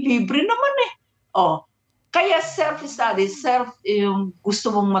ako. Libre naman eh. Kaya self-study, yung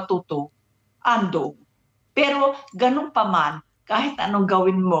gusto mong matuto, ando. Pero ganun pa man, kahit anong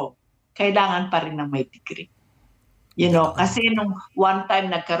gawin mo, kailangan pa rin ng may degree. Kasi nung one time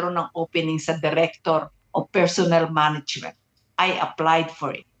nagkaroon ng opening sa Director of Personnel Management, I applied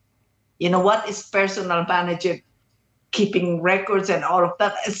for it. What is personal manager? Keeping records and all of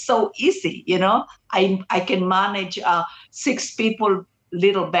that is so easy. I can manage 6 people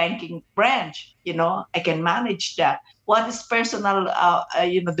little banking branch. I can manage that. What is personal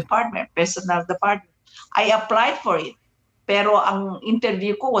department? Personal department. I applied for it. Pero ang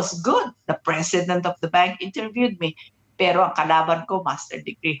interview ko was good. The president of the bank interviewed me. Pero ang kalaban ko, master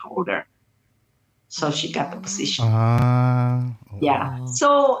degree holder. So she got the position. Yeah.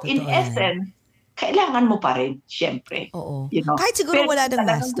 So in essence, kailangan mo pa rin, syempre. Oo. Kahit siguro wala ng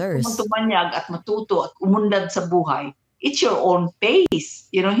masters. Kung tumanyag at matuto at umunlad sa buhay, it's your own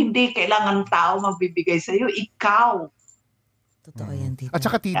pace. Hindi kailangan tao magbibigay sa iyo, ikaw. Totoo yan, tita. At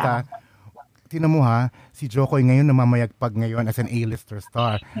saka tita, tinan mo ha, si Jokoy ngayon namamayagpag ngayon as an A-lister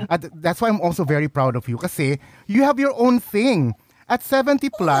star. At that's why I'm also very proud of you kasi you have your own thing. At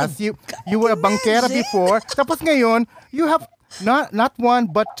 70 plus, you were a bankera before. Tapos ngayon, you have not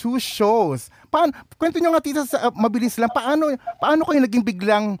one but 2 shows. Kwento nyo nga tita, mabilis lang, paano kayo naging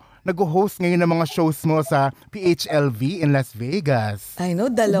biglang nag-host ngayon ng mga shows mo sa PHLV in Las Vegas? I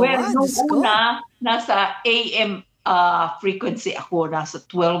know, dalawa. Well, nung una, nasa AM frequency ako, nasa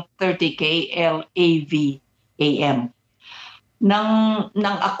 1230 KLAV AM. Nang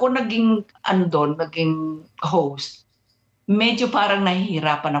ako naging host, medyo parang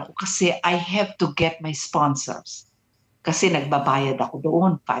nahihirapan ako kasi I have to get my sponsors. Kasi nagbabayad ako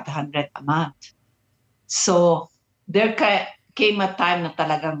doon, 500 a month. So, there came a time na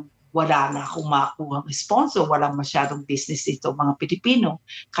talagang wala na akong makuha ng sponsor, walang masyadong business dito mga Pilipino.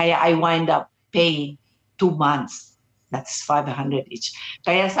 Kaya I wind up paying 2 months. That's 500 each.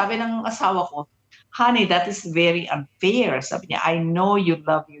 Kaya sabi ng asawa ko, honey, that is very unfair. Sabi niya, I know you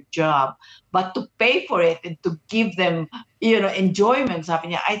love your job, but to pay for it and to give them, enjoyment,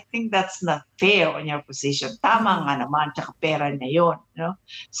 sabi niya, I think that's not fair on your position. Tama nga naman, tsaka pera niya yun.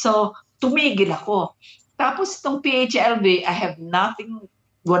 So, tumigil ako. Tapos itong PHLV, I have nothing,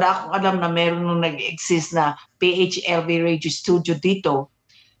 wala akong alam na meron nung nag-exist na PHLV Radio Studio dito.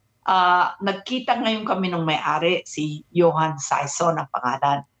 Nagkita ngayon kami ng may-ari, si Johan Saison ang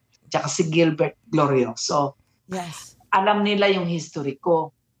pangalan, tsaka si Gilbert Glorioso. Yes. Alam nila yung history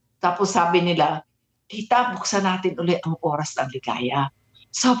ko. Tapos sabi nila, tita, buksan natin ulit ang Oras ng Ligaya.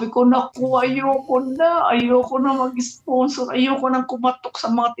 Sabi ko, naku, ayoko na mag-sponsor, ayoko nang kumatok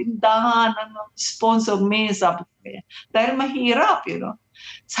sa mga tindahan, sponsor me, sabi ko. Dahil mahirap,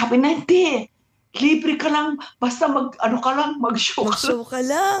 Sabi na, hindi, libre ka lang, basta mag-show ka lang. Mag-show ka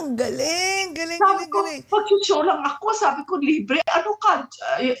lang. Galing. Sabi ko, mag-show lang ako. Sabi ko, libre. Ano ka?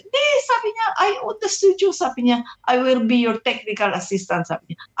 Hindi, sabi niya, I own the studio. Sabi niya, I will be your technical assistant.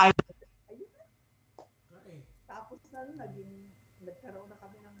 Sabi niya, tapos nagkaroon na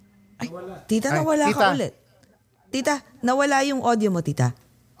kami ng... Tita, nawala ka ulit. Tita, nawala yung audio mo, tita.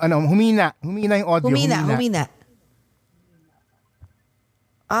 Humina yung audio. Humina.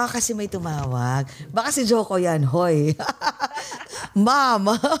 Kasi may tumawag. Baka si Joko yan, hoy.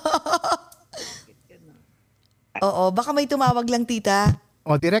 Ma'am. Oo, baka may tumawag lang, tita.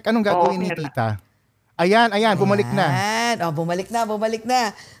 Direk, anong gagawin ni tita? Ayan, bumalik na. Bumalik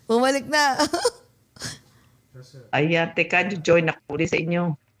na. Ayan, teka, join ako ulit sa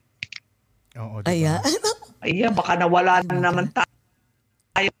inyo. Oo, diba? Ayan, baka nawala na naman tayo.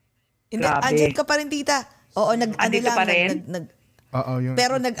 Hindi, andyan ka pa rin, tita. Oo, Andito pa rin?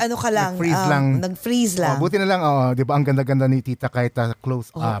 Pero nag-freeze lang. Buti na lang, di ba ang ganda-ganda ni tita kahit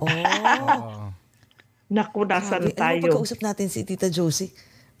close up. Naku, nasaan tayo? Pagkausap natin si Tita Josie,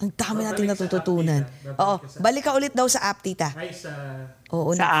 ang dami natin natututunan. Balik ka ulit daw sa app, tita.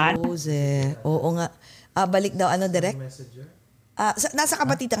 Oo, saan? Na-close Oo nga. Balik daw, direct? Nasa ka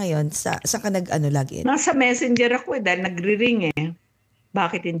ba, tita, ngayon? Saan ka login? Nasa messenger ako dahil nagri-ring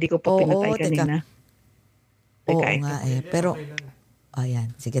Bakit hindi ko pa pinatay kanina? Oo nga pero...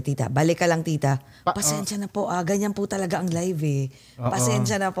 Ayan. Sige, tita. Balik ka lang, tita. Pasensya na po. Ganyan po talaga ang live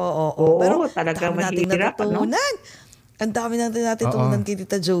Pasensya na po. Pero talaga mahirap, Ang dami natin natutunan kay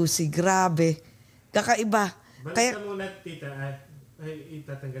Tita Josie. Grabe. Kakaiba. Balik ka muna, tita.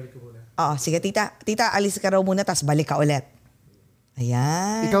 Itatanggalin ko muna. Sige, tita. Tita, alis ka raw muna, tas balik ka ulit.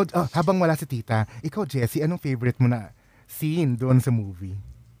 Ayan. Ikaw, habang wala si tita, ikaw, Jessie, anong favorite mo na scene doon sa movie?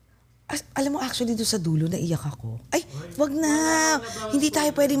 Alam mo, actually, doon sa dulo, naiyak ako. Ay, wag na. Hindi tayo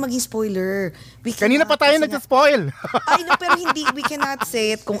pwedeng maging spoiler. Kanina pa tayo nag-spoil. Ay, no, pero hindi, we cannot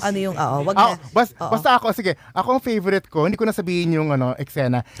say it kung ano yung, wag na. Basta ako, sige, ako ang favorite ko, hindi ko na sabihin yung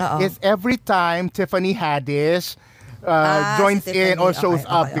eksena, is every time Tiffany Haddish joins in or shows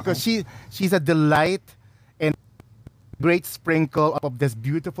up because she's a delight and great sprinkle of this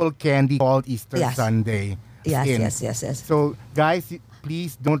beautiful candy called Easter Sunday. Yes. So, guys,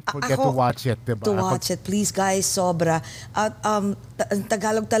 please don't forget to watch it, diba? To watch it, please, guys. Sobra. At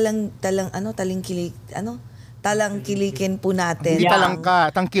Tagalog talangkilikin po natin. Hindi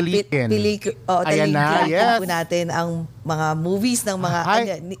talangka, tangkilikin. Talangkilikin po natin ang mga movies ng mga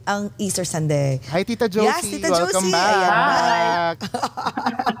ang Easter Sunday. Hi, Tita Josie. Yes, Tita Welcome Josie. back.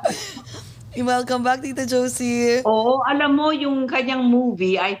 Welcome back, Tita Josie. Oo, alam mo, yung kanyang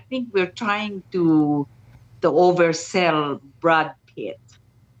movie, I think we're trying to oversell Brad Pitt.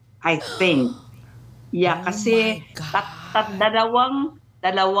 I think. Yeah, kasi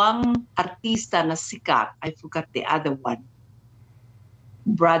dalawang artista na sikat, I forgot the other one,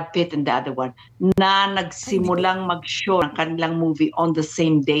 Brad Pitt and the other one, na nagsimulang mag-show ng kanilang movie on the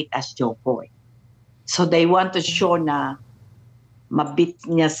same date as Joe Boy. So they want to show na mabit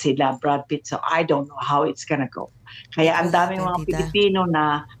niya sila, Brad Pitt. So I don't know how it's gonna go. Kaya ang daming mga Pilipino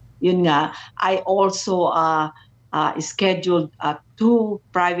na, yun nga, I also scheduled 2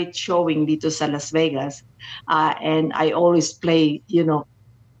 private showing dito sa Las Vegas. And I always play,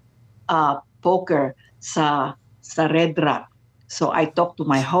 poker sa Red Rock. So I talked to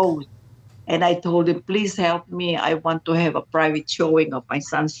my host and I told him, please help me. I want to have a private showing of my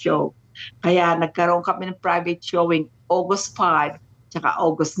son's show. Kaya nagkaroon kami ng private showing August 5 tsaka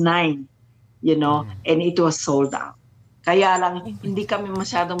August 9, and it was sold out. Kaya lang, hindi kami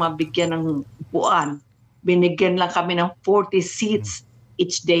masyadong mabigyan ng upuan Binigyan lang kami ng 40 seats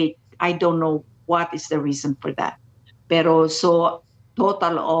each day. I don't know what is the reason for that. Pero so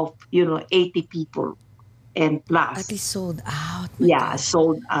total of 80 people and plus. At least sold out. Yeah,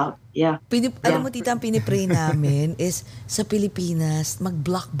 sold out. Yeah. Alam mo, tita, ang pinipray namin is sa Pilipinas,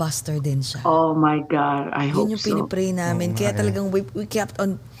 mag-blockbuster din siya. Oh my God, I hope Yun yung so. pinipray namin. Kaya talagang we kept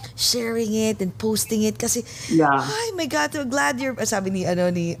on sharing it and posting it kasi, ay my God, so glad you're, sabi ni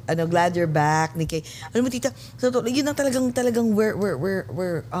glad you're back, ni Kay. Alam mo, tita, so, yun ang talagang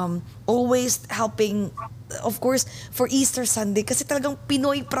we're always helping, of course, for Easter Sunday kasi talagang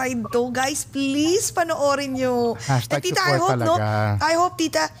Pinoy pride to. Guys, please panoorin nyo. Hashtag And tita, support talaga. I hope,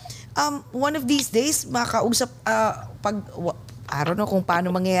 tita, one of these days, makausap, I don't know kung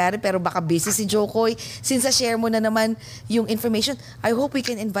paano mangyayari, pero baka busy si Jokoy. Since share mo na naman yung information, I hope we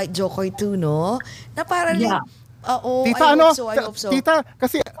can invite Jokoy too, no? Na para lang, tita, I hope so. Tita,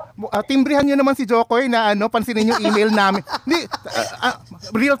 kasi timbrihan nyo naman si Jokoy na pansinin yung email namin.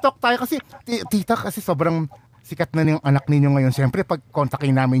 Real talk tayo kasi, tita, kasi sobrang sikat na yung anak ninyo ngayon. Siyempre, pag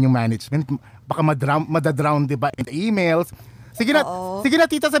kontakin namin yung management, baka madadrown, diba, in the emails. Sige na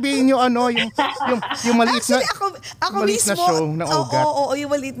tita, sabihin niyo yung maliit na ako maliit mismo, na show ng Ugat. Oo,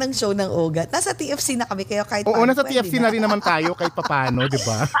 yung maliit ng show ng Ugat. Nasa TFC na kami kayo kahit Oo, nasa TFC na rin naman tayo kahit papaano, 'di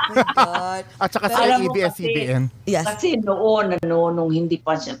ba? At saka sa ABS-CBN. Yes. Kasi noon nung hindi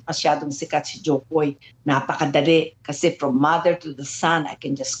pa masyadong sikat si Jokoy, napakadali kasi from mother to the son, I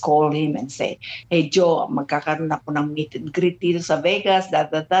can just call him and say, "Hey Joe, magkakaroon ako ng meet and greet dito sa Vegas,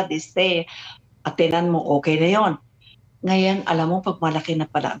 this day. Atenan mo, okay na 'yon." Ngayon, alam mo, pag malaki na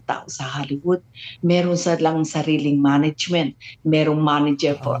pala ang tao sa Hollywood, meron lang sariling management. Merong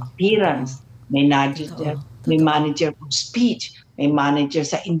manager for appearance, may manager for speech, may manager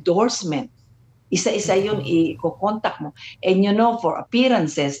sa endorsement. Isa-isa yun, i-contact mo. And for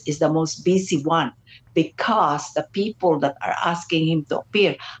appearances is the most busy one because the people that are asking him to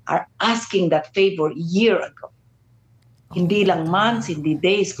appear are asking that favor a year ago. Hindi lang months, hindi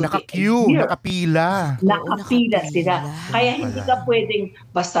days. Naka-queue, nakapila. Nakapila sila. Kaya hindi ka pwedeng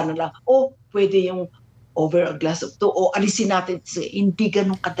basta na lang, pwede yung over a glass of two, alisin natin. Hindi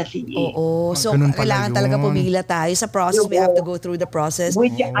ganun kadali. Oo. So, kailangan talaga pumila tayo sa process. We have to go through the process.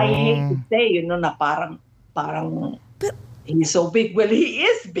 Which I hate to say, na parang he's so big. Well, he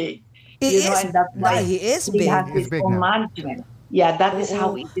is big. And that's why he is big. He has his own management. Yeah, that is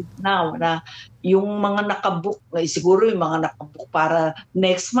how it is now. Na yung mga nakabook, siguro yung mga nakabook para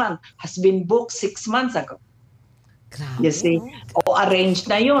next month has been booked 6 months ago. Grabe. You see? O arrange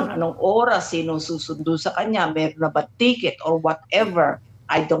na yun. Anong oras, sino susundo sa kanya, meron na ba ticket or whatever.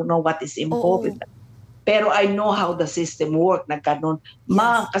 I don't know what is involved with that. Pero I know how the system work na ganun.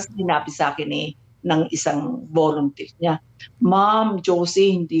 Kasi sinabi sa akin ng isang volunteer niya, Ma'am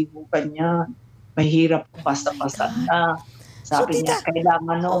Josie, hindi ko ganyan. Mahirap basta-basta na. Sabi niya,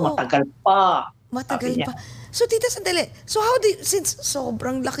 kailangan matagal pa. Matagal pa. So, tita, sandali. So, since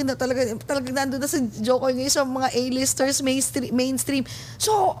sobrang laki na talagang nandun na si Jokoy ngayon sa mga A-listers, mainstream.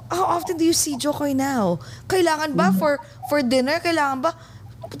 So, how often do you see Jokoy now? Kailangan ba for dinner? Kailangan ba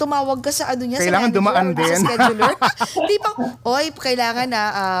tumawag ka sa niya? Kailangan sa dumaan din. Sa scheduler? Di ba, kailangan na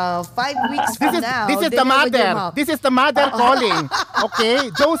 5 weeks from now. This is the mother. This is the mother calling.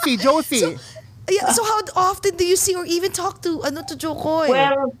 Okay? Josie. So how often do you see or even talk to Jokoy?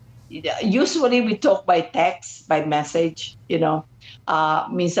 Well, usually we talk by text, by message,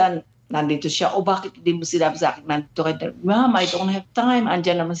 minsan nandito siya, bakit hindi mo sinabi sa akin nandito kayo? Ma'am, I don't have time.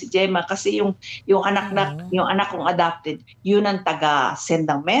 Andiyan naman si Gemma kasi yung anak kong adopted, yun ang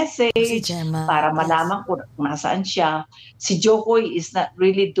taga-send ng message para malaman kung nasaan siya. Si Jokoy is not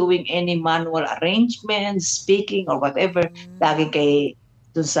really doing any manual arrangements, speaking or whatever. Lagi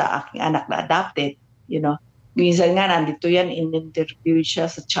dun sa aking anak na adopted, Minsan nga, nandito yan, in-interview siya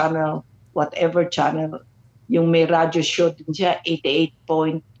sa channel, whatever channel. Yung may radio show din siya,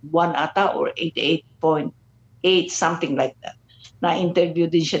 88.1 ata or 88.8, something like that. Na-interview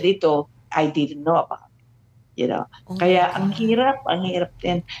din siya dito, I didn't know about it. Kaya ang hirap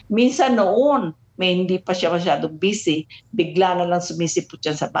din. Minsan noon, may hindi pa siya masyadong busy, bigla na lang sumisipot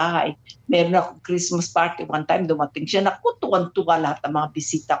siya sa bahay. Meron akong Christmas party one time, dumating siya, tuwan-tuwa lahat ng mga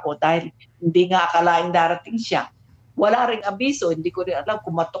bisita ko dahil hindi nga akalaing darating siya. Wala ring abiso, hindi ko rin alam,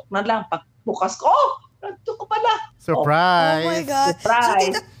 kumatok na lang. Pagbukas ko, nandito ko pala. Surprise! Oh my God.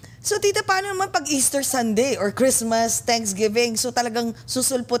 Surprise! So tita, paano naman pag Easter Sunday or Christmas, Thanksgiving? So talagang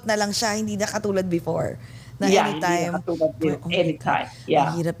susulpot na lang siya, hindi na katulad before. Na anytime. Anytime. Yeah.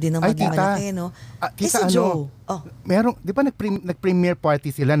 Mahirap din naman malaki, no? Tita, si Joe. Merong, di ba nag-premiere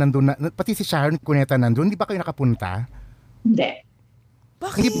party sila, nandun na, pati si Sharon Cuneta nandun, di ba kayo nakapunta? Hindi.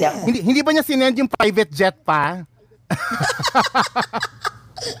 Bakit? Hindi ba niya sinend yung private jet pa?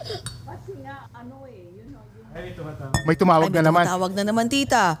 Kasi nga, ano yung May tumawag na naman. Tawag na naman,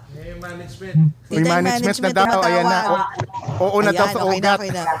 tita. May Tita, yung management na daw. tumatawag. Ayan na. Oo na daw sa okay na, ugat. okay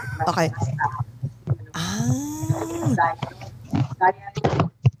na. Okay. kaya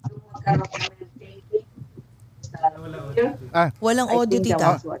yung magkaroon kami ng taping. Walang I audio, think that tita.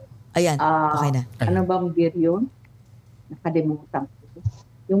 was what. Ayan, okay na. Ano bang beer yun? Nakalimutan ko.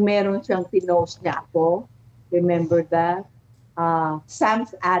 Yung meron siyang pinost niya ako. Remember that?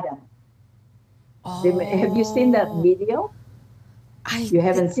 Sam's Adam. Oh. Have you seen that video? You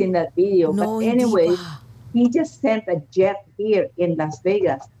haven't seen that video. No, But anyway, hindi pa. he just sent a jet here in Las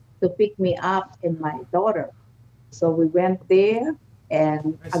Vegas to pick me up and my daughter. So we went there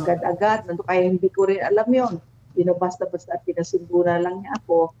and agad-agad, kaya hindi ko rin alam yon. Basta-basta pinasundo na lang niya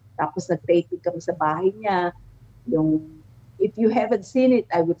ako. Tapos nag-taping kami sa bahay niya. If you haven't seen it,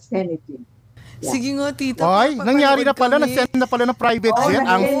 I would send it to you. Yeah. Sige nga, tita. Ay, nangyari na pala. Nag-send na pala ng private jet.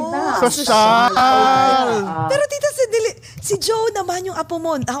 Ang social. Pero tita, si Joe naman yung apo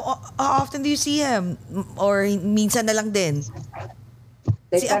mo. How often do you see him? Or minsan na lang din?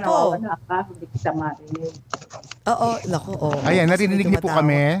 Si Teka, Apo. nawawa ka, hindi kita marinig. Oo, naku. Ayan, narinig niyo po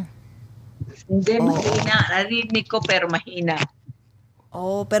kami. Hindi, mahina. Narinig ko pero mahina.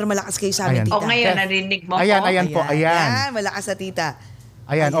 Pero malakas kayo sa amin, Ayan. tita. Ngayon, narinig mo Ayan ko? po, ayan. Malakas na tita.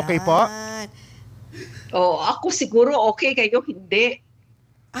 Ayan, okay po. Ako siguro okay kayo, hindi.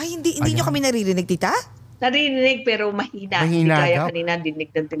 Ay, hindi nyo kami naririnig, tita? Narinig pero mahina. Mahina Hindi kaya daw. kanina dinig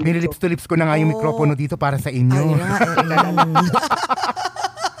ng dinig. Nililips to lips ko na nga yung mikropono dito para sa inyo.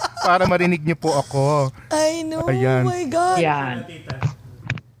 Para marinig niyo po ako. I know, Ayan. oh my God. Yan.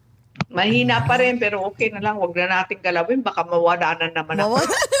 Mahina pa rin pero okay na lang. Huwag na natin galawin. Baka mawala na naman ako.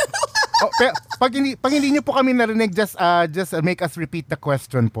 Pag hindi niyo po kami narinig, just make us repeat the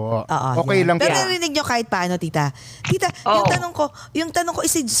question po. Okay lang po. Pero narinig nyo kahit paano, tita. Tita, yung tanong ko,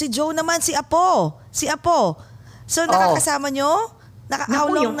 si Joe naman, si Apo. So, nakakasama nyo?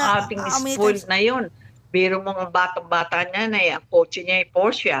 Naku, yung ating spoiled na yun. Biro mo ang batang-bata niya na ang kotse niya ay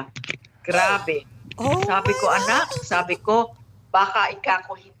Porsche. Grabe. Sabi ko, anak, baka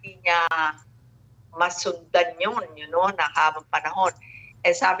ko hindi niya masundan yun, na habang panahon.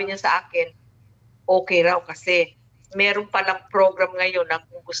 Sabi niya sa akin, okay raw kasi meron palang program ngayon na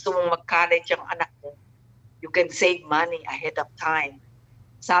kung gusto mong mag-college ang anak mo, you can save money ahead of time.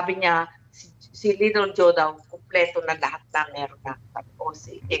 Sabi niya, si Little Joe daw, kumpleto na lahat na meron na. Sabi ko,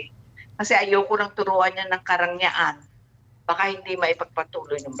 sige. Kasi ayoko nang turuan niya ng karangyaan, baka hindi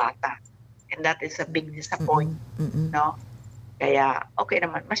maipagpatuloy ng bata. And that is a big disappointment. No? Kaya, okay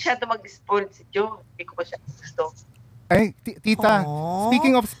naman. Masyado mag-spoil si Joe. Hindi ko masyado gusto. Ay, tita,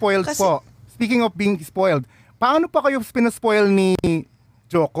 speaking of spoiled po, speaking of being spoiled, paano pa kayo pinaspoil ni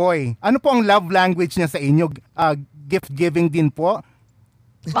Jokoy? Ano po ang love language niya sa inyo? Gift-giving din po?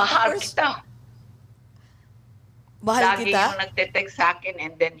 Mahal kita. Mahal Lagi kita? yung nagte-text sa akin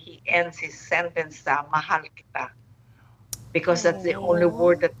and then he ends his sentence sa mahal kita. Because that's the only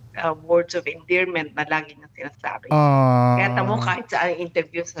words of endearment na lagi niya sinasabi. Kaya tamo kahit sa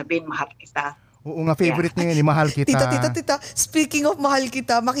interview sabihin mahal kita. Oo nga, favorite niya yun, mahal kita. Tita, speaking of mahal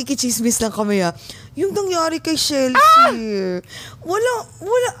kita, makikichismis lang kami Yung nangyari kay Chelsea. Wala,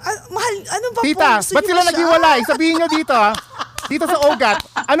 mahal, ano ba Tita, ba't sila naghiwalay? Sabihin nyo dito dito sa ugat,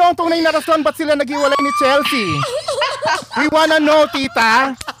 ano ang tunay na rason ba't sila naghiwalay ni Chelsea? We wanna know,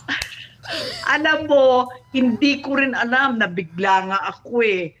 tita. Alam mo, hindi ko rin alam na bigla nga ako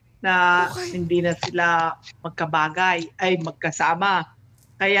na hindi na sila magkabagay, ay magkasama.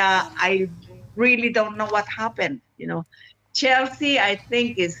 Kaya I really don't know what happened. Chelsea, I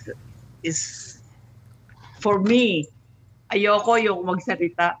think is for me. Ayoko yung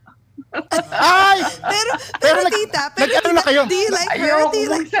magsalita. Ay! Pero tita, nag-ano na kayo? Do you like her? Ayoko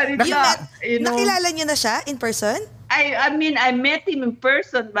magsalita. Nakilala niyo na siya in person? I mean, I met him in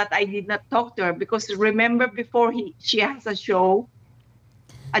person, but I did not talk to her because remember before she has a show,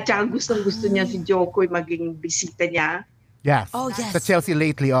 at saka gustong-gusto niya si Jokoy maging bisita niya. Yes. Oh, yes. Sa Chelsea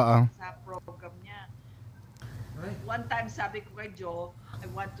lately, Sa program niya. One time sabi ko kay Joe, I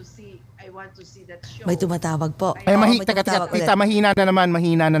want to see that show. May tumatawag po. Ay, may teka, tumatawag tita, mahina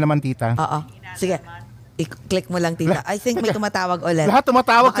na naman, tita. Oo. Sige. I-click mo lang, tita. I think may tumatawag ulit. Lahat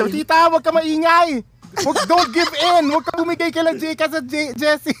tumatawag sila. Tita, huwag ka maingay. Don't give in. Huwag ka bumigay kay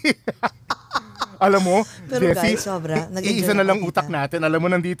Jessie. Alam mo, Pero Jessie, guys, sobra. iisa na lang utak natin. Alam mo,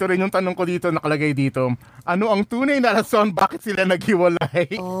 nandito rin yung tanong ko dito, nakalagay dito. Ano ang tunay na rason bakit sila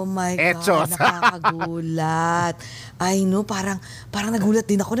naghiwalay? Oh my Etos. God, nakakagulat. I know, parang nagulat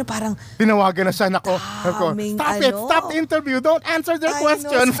din ako na parang Tinawagan na siya, nako. daming Stop the interview, don't answer their I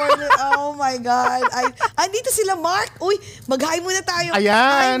questions. know, oh my God. Andito sila, Mark. Uy, mag-hi muna tayo.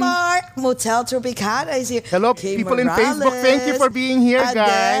 Ayan. Hi, Mark. Motel Tropicana is here. Hello, Kay people in Morales. Facebook. Thank you for being here,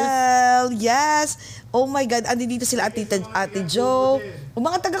 guys. Adele, yes. Oh my God, andito sila Ate Jo.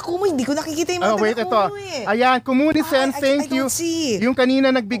 Mga taga-Kumu, hindi ko nakikita yung mga Wait, ito. taga-Kumu eh. Ayan, Kumunisen, I thank you. don't see. Yung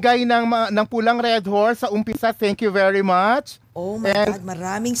kanina nagbigay ng pulang red horse sa umpisa, thank you very much. Oh my And God,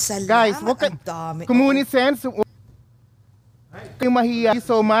 maraming salamat. guys, Ang dami. Kumunisen, yung mahiya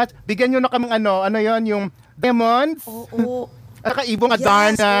so much. Bigyan nyo na kaming ano yon yung demons. Oo. Nakaibong Yes,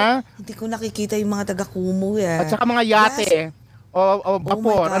 Adarna. hindi ko nakikita yung mga taga-Kumu eh. At saka mga yate. Yes. O Oh my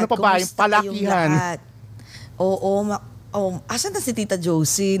vapor. God, Ano pa ba? Yung kumusta kayong palakihan. lahat? Oo, asan na si Tita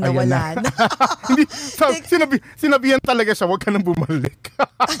Josie? Ayan Nawala na. Hindi, sinabihan talaga siya, huwag ka nang bumalik.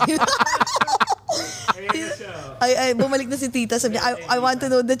 ay, bumalik na si Tita. Sabi niya, I want to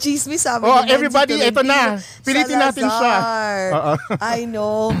know the chismis. Sabi Oh, niya, everybody, si ito na. Pilitin natin siya. Oo. I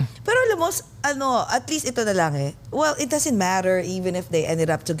know. Pero alam mo, at least ito na lang eh. Well, it doesn't matter even if they ended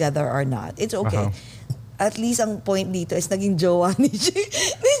up together or not. It's okay. At least ang point dito is naging jowa ni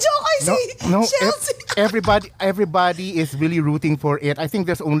Jokoy si Chelsea. Everybody is really rooting for it. I think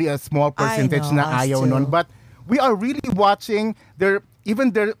there's only a small percentage I know, na ayaw us too. nun. But we are really watching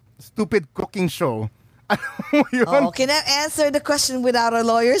even their stupid cooking show. Alam mo yun? Oh, can I answer the question without a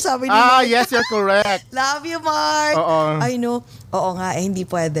lawyer? Sabi ni Mark. Yes, you're correct. Love you, Mark. Oo. I know. Oo nga, hindi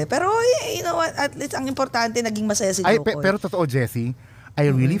pwede. Pero, you know what, at least ang importante, naging masaya si Jokoy. Pero totoo, Jessie, I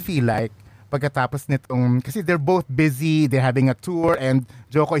really feel like pagkatapos nitong, kasi they're both busy, they're having a tour, and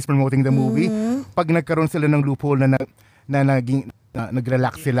Joko is promoting the movie. Pag nagkaroon sila ng loophole na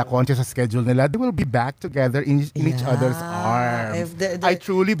nag-relax sila konti sa schedule nila, they will be back together in each other's arms. I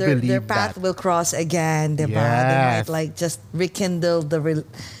truly believe their path will cross again, diba? Yes. They might like just rekindle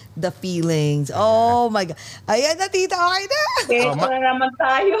the feelings. Oh my God. Ayan na, Tita. Okay na. Ito na naman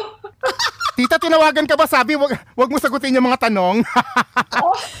tayo. Tita, tinawagan ka ba? Sabi, wag mo sagutin yung mga tanong.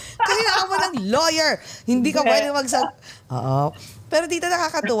 Kailangan mo ng lawyer. Hindi ka pwede Oo. Pero Tita,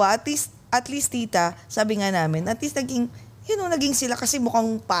 nakakatuwa. At least, Tita, sabi nga namin, at least naging sila kasi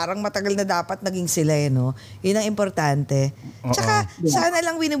mukhang parang matagal na dapat naging sila, no? Yun ang importante. Tsaka, sana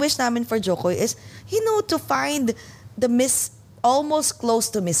lang wini-wish namin for Jokoy is, to find the almost close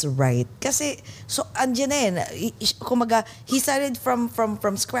to Miss Right. Kasi, so, andyan na kumaga, he started from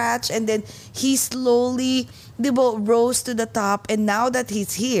scratch and then he slowly, di ba, rose to the top and now that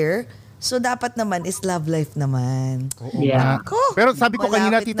he's here, so dapat naman is love life naman. Yeah. Pero sabi ko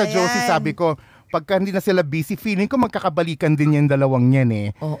kanina, Malapit Tita na Josie, yan. sabi ko, pagka hindi na sila busy, feeling ko magkakabalikan din yung dalawang yan eh.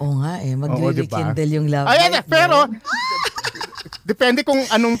 Oo nga Oo, magre-rekindle diba? yung love Ayan, life. pero, no? depende kung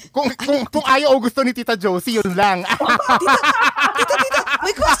kung ayaw o gusto ni Tita Josie, yun lang. Tita,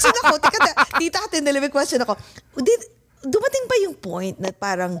 may question ako. Tita, may question ako. Dumating ba yung point na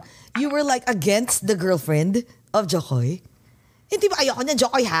parang you were like against the girlfriend of Jokoy? Hindi ba ayoko niyan,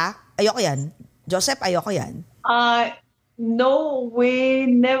 Jokoy ha? Ayoko yan. Joseph, ayoko yan. No, we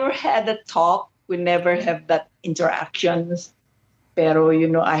never had a talk. We never have that interactions. Pero,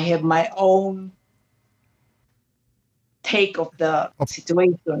 I have my own take of the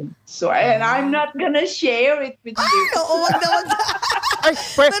situation. So, and I'm not gonna share it with you. Oo, wag na. Ay,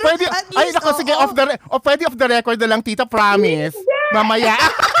 pwede, at ay, least, nako, sige, oo. pwede off the record na lang, Tita, promise. Mamaya.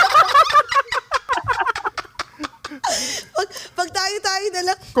 Pag tayo na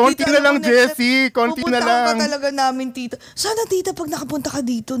lang. Konti Tita, na lang, alam mo, next Jessie. time, Konti na pupuntahan lang. ka talaga namin, Tita. Sana, Tita, pag nakapunta ka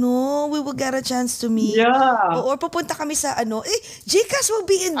dito, no, we will get a chance to meet. Yeah. Or pupunta kami sa GCash will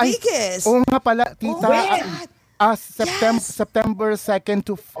be in Vegas. Oo nga pala, Tita. Oh my God. September 2nd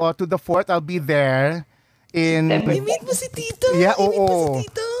to the 4th, I'll be there. I-meet mo si Tito. Yeah, I-meet mo oo. si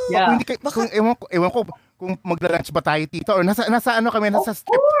Tito. Yeah. Kung hindi kung ewan ko kung magla-lunch ba tayo, Tito, or nasa ano kami,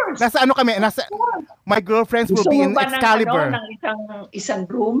 nasa my girlfriends will Gusto be mo in ba Excalibur. ng isang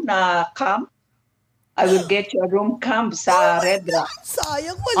room na camp? I will get you a room camp sa Red Rock.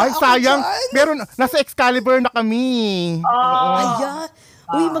 Sayang, wala Ay, ako sayang. dyan. Meron, nasa Excalibur na kami. Ayan.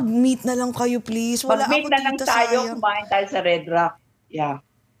 Uy, mag-meet na lang kayo, please. Wala Mag-meet ako na lang dito, tayo, sayang. kumain tayo sa Red Rock. Yeah.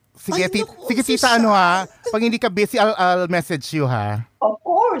 Sige, Ay, naku, sige, so Tita, ano ha? Pag hindi ka busy, I'll message you, ha? Of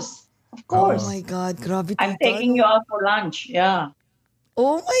course. Of course. Oh my God, grabe, Tita. I'm taking you out for lunch. Yeah.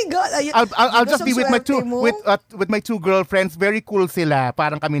 Oh my God. Ayan. I'll Diba just be with my swerte mo? with my two girlfriends. Very cool sila.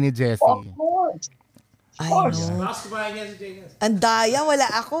 Parang kami ni Jessie. Of course. I course. know. Mas kumain niya si Jaycas. Ang daya, wala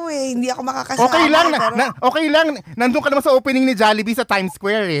ako eh. Hindi ako makakasama. Okay lang, pero- okay lang. Nandun ka naman sa opening ni Jollibee sa Times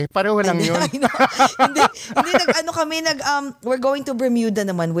Square eh. Pareho lang yun. I know. hindi, we're going to Bermuda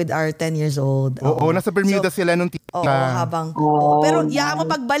naman with our 10 years old. Oo, nasa Bermuda sila nung tita. Oo, habang. Pero mo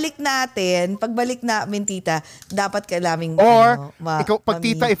pagbalik namin, tita, dapat kailaming Or, ikaw, pag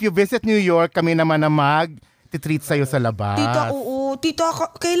tita, if you visit New York, kami naman na mag-treat sa'yo sa labas. Tita, oo. Tita,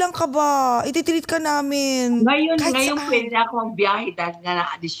 kailan ka ba? Ititreat ka namin. Ngayon Kahit pwede na ako magbiyahe dahil nga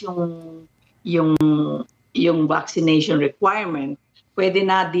na-alis yung vaccination requirement. Pwede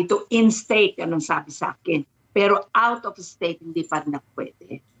na dito in-state, anong sabi sa akin. Pero out of state, hindi pa na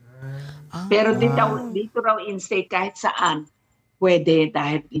pwede. Pero dito raw in-state kahit saan, pwede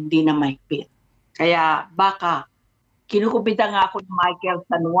dahil hindi na mahigpit. Kaya baka, kinukupita nga ako ni Michael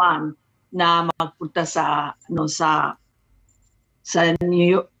San Juan na magpunta sa New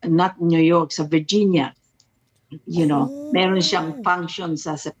York, not New York, sa Virginia. Meron siyang function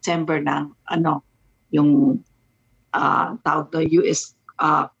sa September ng yung tawag to US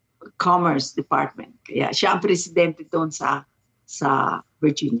Commerce Department. Kaya siya ang presidente doon sa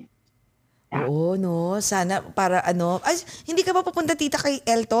Virginia. Yeah. Oo, no. Sana para Ay, hindi ka ba pupunta, tita, kay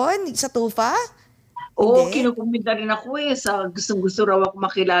Elton sa Tufa? Oo, Hindi? kinukumpita rin ako sa gustong-gusto raw ako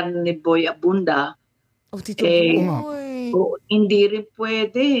makilala ni Boy Abunda. Oh, tito Boy. Hindi rin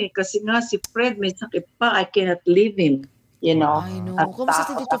pwede kasi nga si Fred may sakit pa. I cannot leave him, I know. At Kumusta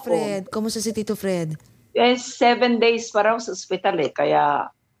si takot Tito ako. Fred? Kumusta si Tito Fred? 7 days pa raw sa ospital kaya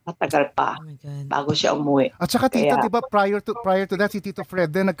matagal pa Oh my God. bago siya umuwi. At saka tita, Kaya- di ba, prior to that, si Tito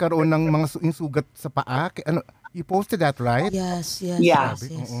Fred din nagkaroon ng mga sugat sa paa. You posted that, right? Yes. Yeah.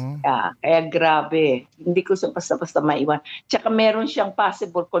 Oo. Kaya grabe. Hindi ko basta-basta maiwan. Tsaka meron siyang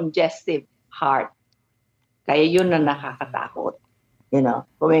possible congestive heart. Kaya yun na nakakatakot.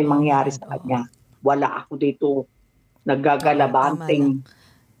 Kung may mangyari sa kanya. Wala ako dito naggagalabanting.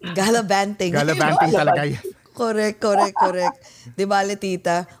 Galabanting. Galabanting talaga yan. Correct. Di ba,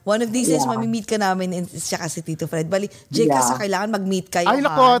 tita? One of these days, mamimit ka namin siya kasi Tito Fred. Bali, Jaycas, kailangan mag-meet kayo. Ay,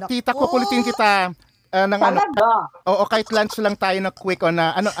 nako, tita, kukulitin kita. Talaga. Oo, kahit lunch lang tayo na quick on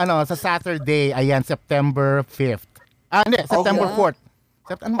sa Saturday, ayan, September 5th. Hindi, September 4th.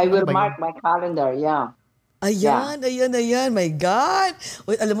 I will mark my calendar, yeah. Ayan. My God.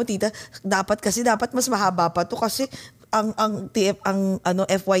 Uy, alam mo, tita, dapat mas mahaba pa to kasi ang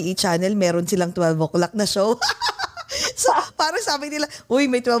FYE channel, meron silang 12 o'clock na show. So, parang sabi nila, uy,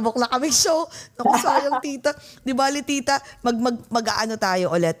 may 12 o'clock kaming show. Naku, sayang, tita. Di ba, tita, mag-aano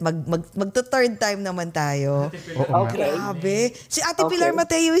tayo ulit. Mag-third time naman tayo. Okay. Grabe. Si Ate Pilar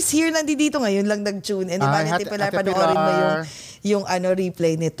Mateo is here. Nandito ngayon lang nag-tune. And di ba, Ay, Ate Pilar, Ate panoorin mo Pilar. yung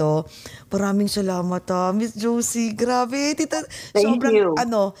replay nito. Maraming salamat, Miss Josie. Grabe, tita. Thank you.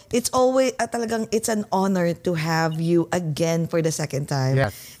 It's always, talagang, it's an honor to have you again for the second time.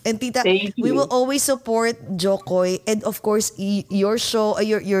 Yes. And tita, Thank we you. will always support Jokoy and of course your show,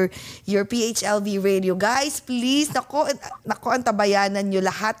 your PHLV radio. Guys, please, nako ang tabayanan nyo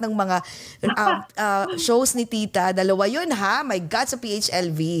lahat ng mga shows ni tita. Dalawa yun, ha? My God, sa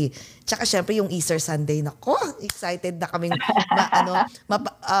PHLV. Tsaka syempre yung Easter Sunday. Nako, excited na kaming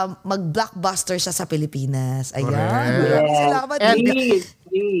mag-blockbuster siya sa Pilipinas. Ayan. Correct. Maraming salamat. And- Please.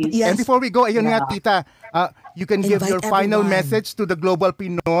 Yes. And before we go, ayun nga, tita, you can give Invite your final everyone. message to the global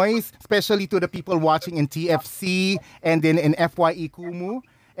Pinoys, especially to the people watching in TFC and then in FYE Kumu.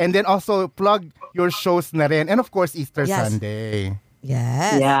 And then also plug your shows na rin. And of course, Easter Yes. Sunday.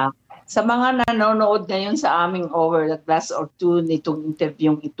 Yes. Yeah. Sa mga nanonood ngayon sa aming over the class or two nitong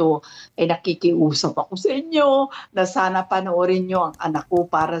interviewing ito, ay nakikiusap ako sa inyo na sana panoorin nyo ang anak ko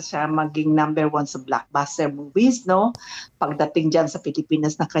para siya maging number 1 sa blockbuster movies, no? Pagdating dyan sa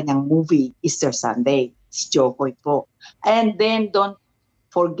Pilipinas ng kanyang movie, Easter Sunday, si Jokoy po. And then don't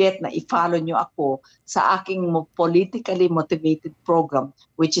forget na i-follow nyo ako sa aking politically motivated program,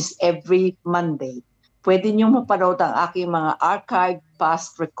 which is every Monday. Pwede nyo mapanood ang aking mga archived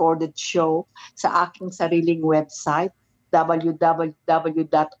past recorded show sa aking sariling website,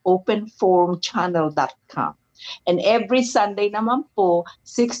 www.openforumchannel.com. And every Sunday naman po,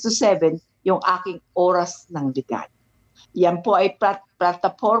 6 to 7, yung aking oras ng bigay. Yan po ay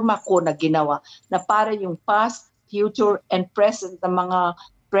plataforma ko na ginawa na para yung past, future, and present ng mga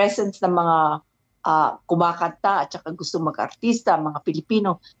kumakanta at saka gusto mag-artista, mga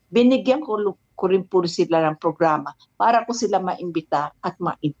Pilipino, binigyan ko rin po sila ng programa para ko sila maimbita at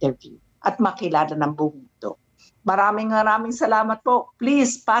ma-interview at makilala ng buong mundo. Maraming salamat po.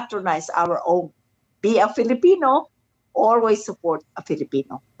 Please patronize our own. Be a Filipino. Always support a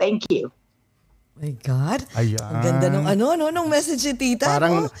Filipino. Thank you. My God. Ayan. Ang ganda nung message ni Tita.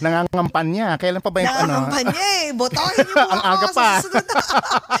 Parang no? nangangampanya. Kailan pa ba yung Nangangampanya eh. Botohin niyo po Ang aga ako pa.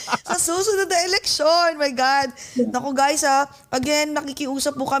 sa susunod na eleksyon. My God. Naku guys again,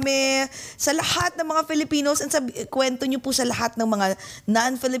 nakikiusap po kami sa lahat ng mga Filipinos and kwento niyo po sa lahat ng mga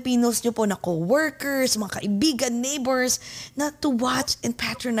non-Filipinos niyo po na co-workers, mga kaibigan, neighbors, na to watch and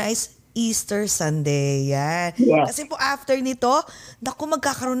patronize Easter Sunday. Yan. Yes. Kasi po after nito,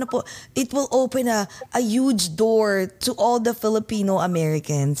 magkakaroon na po, it will open a huge door to all the Filipino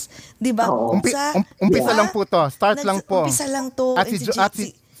Americans. Di ba? Umpisa lang po to. Start lang po. Umpisa lang to. At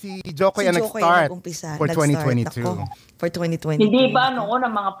si Jokoy ang nag-start for 2022. For 2022. Hindi ba noon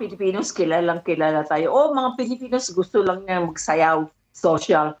ang mga Pilipinos kilala tayo? Mga Pilipinos gusto lang niya magsayaw,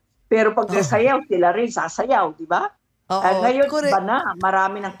 social. Pero pag nasayaw, sila rin sasayaw, di ba? Ngayon, iba na.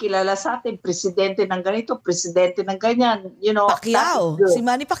 Marami nang kilala sa atin. Presidente ng ganito, presidente ng ganyan. Pacquiao. Si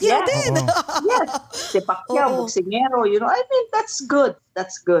Manny Pacquiao din. Yes. Si Pacquiao, boksingero. I mean, that's good.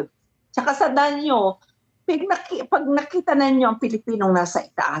 That's good. Tsaka sa danyo, pag nakita na niyo ang Pilipinong nasa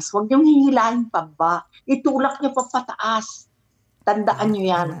itaas, huwag niyong hihilahin pa ba. Itulak niyo pa pataas. Tandaan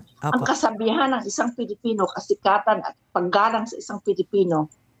niyo yan. Ang kasabihan ng isang Pilipino, kasikatan at paggalang sa isang Pilipino,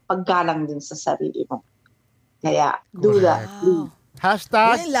 paggalang din sa sarili mo. Kaya, do that.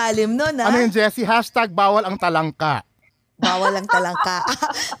 Hashtag, yung lalim nun, ano yung Jessie? Hashtag bawal ang talangka. Bawal ang talangka.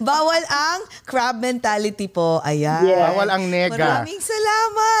 Bawal ang crab mentality po. Ayan. Yeah. Bawal ang nega. Maraming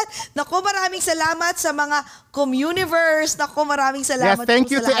salamat. Naku, maraming salamat sa mga Communiverse. Naku, maraming salamat. Yes,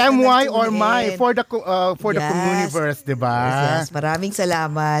 thank you to MY or My for the Communiverse, di ba? Yes, maraming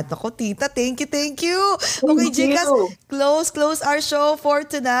salamat. Naku, Tita, thank you. Okay, Jikas, close our show for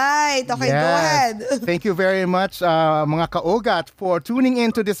tonight. Okay, go ahead. Thank you very much, mga kaugat, for tuning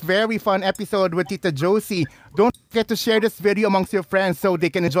in to this very fun episode with Tita Josie. Don't forget to share this video amongst your friends so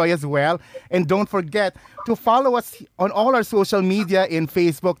they can enjoy as well. And don't forget to follow us on all our social media in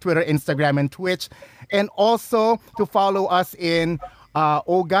Facebook, Twitter, Instagram, and Twitch. And also to follow us in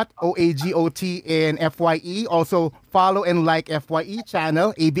OGAT, OAGOT, in FYE. Also follow and like FYE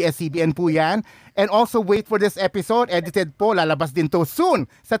channel, ABS-CBN po yan. And also wait for this episode, edited po, lalabas din to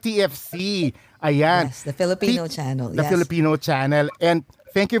soon sa TFC. Ayan. Yes, the Filipino channel. The Filipino channel. And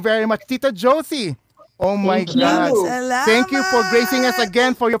thank you very much, Tita Josie. Oh my God. Salamat. Thank you for gracing us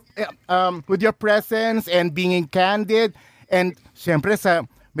again for your with your presence and being candid. And syempre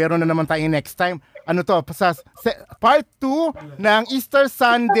meron na naman tayo next time. Ano to? Part 2 ng Easter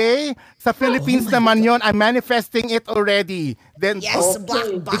Sunday sa Philippines naman yon. I'm manifesting it already. Then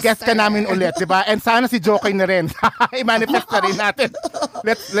blockbuster. i-guest ka namin ulit, di ba? And sana si Jokoy na rin. I-manifest na rin natin.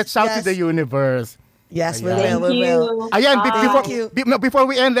 Let's shout to the universe. Yes, we will. Ayan, before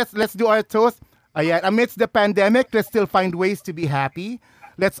we end, let's do our toast. Ayan, amidst the pandemic, let's still find ways to be happy.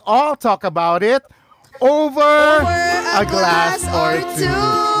 Let's all talk about it over a glass or two.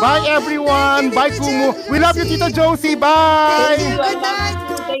 Bye, everyone. Bye, Kumu. We love you, Tita Josie. Bye. Good night.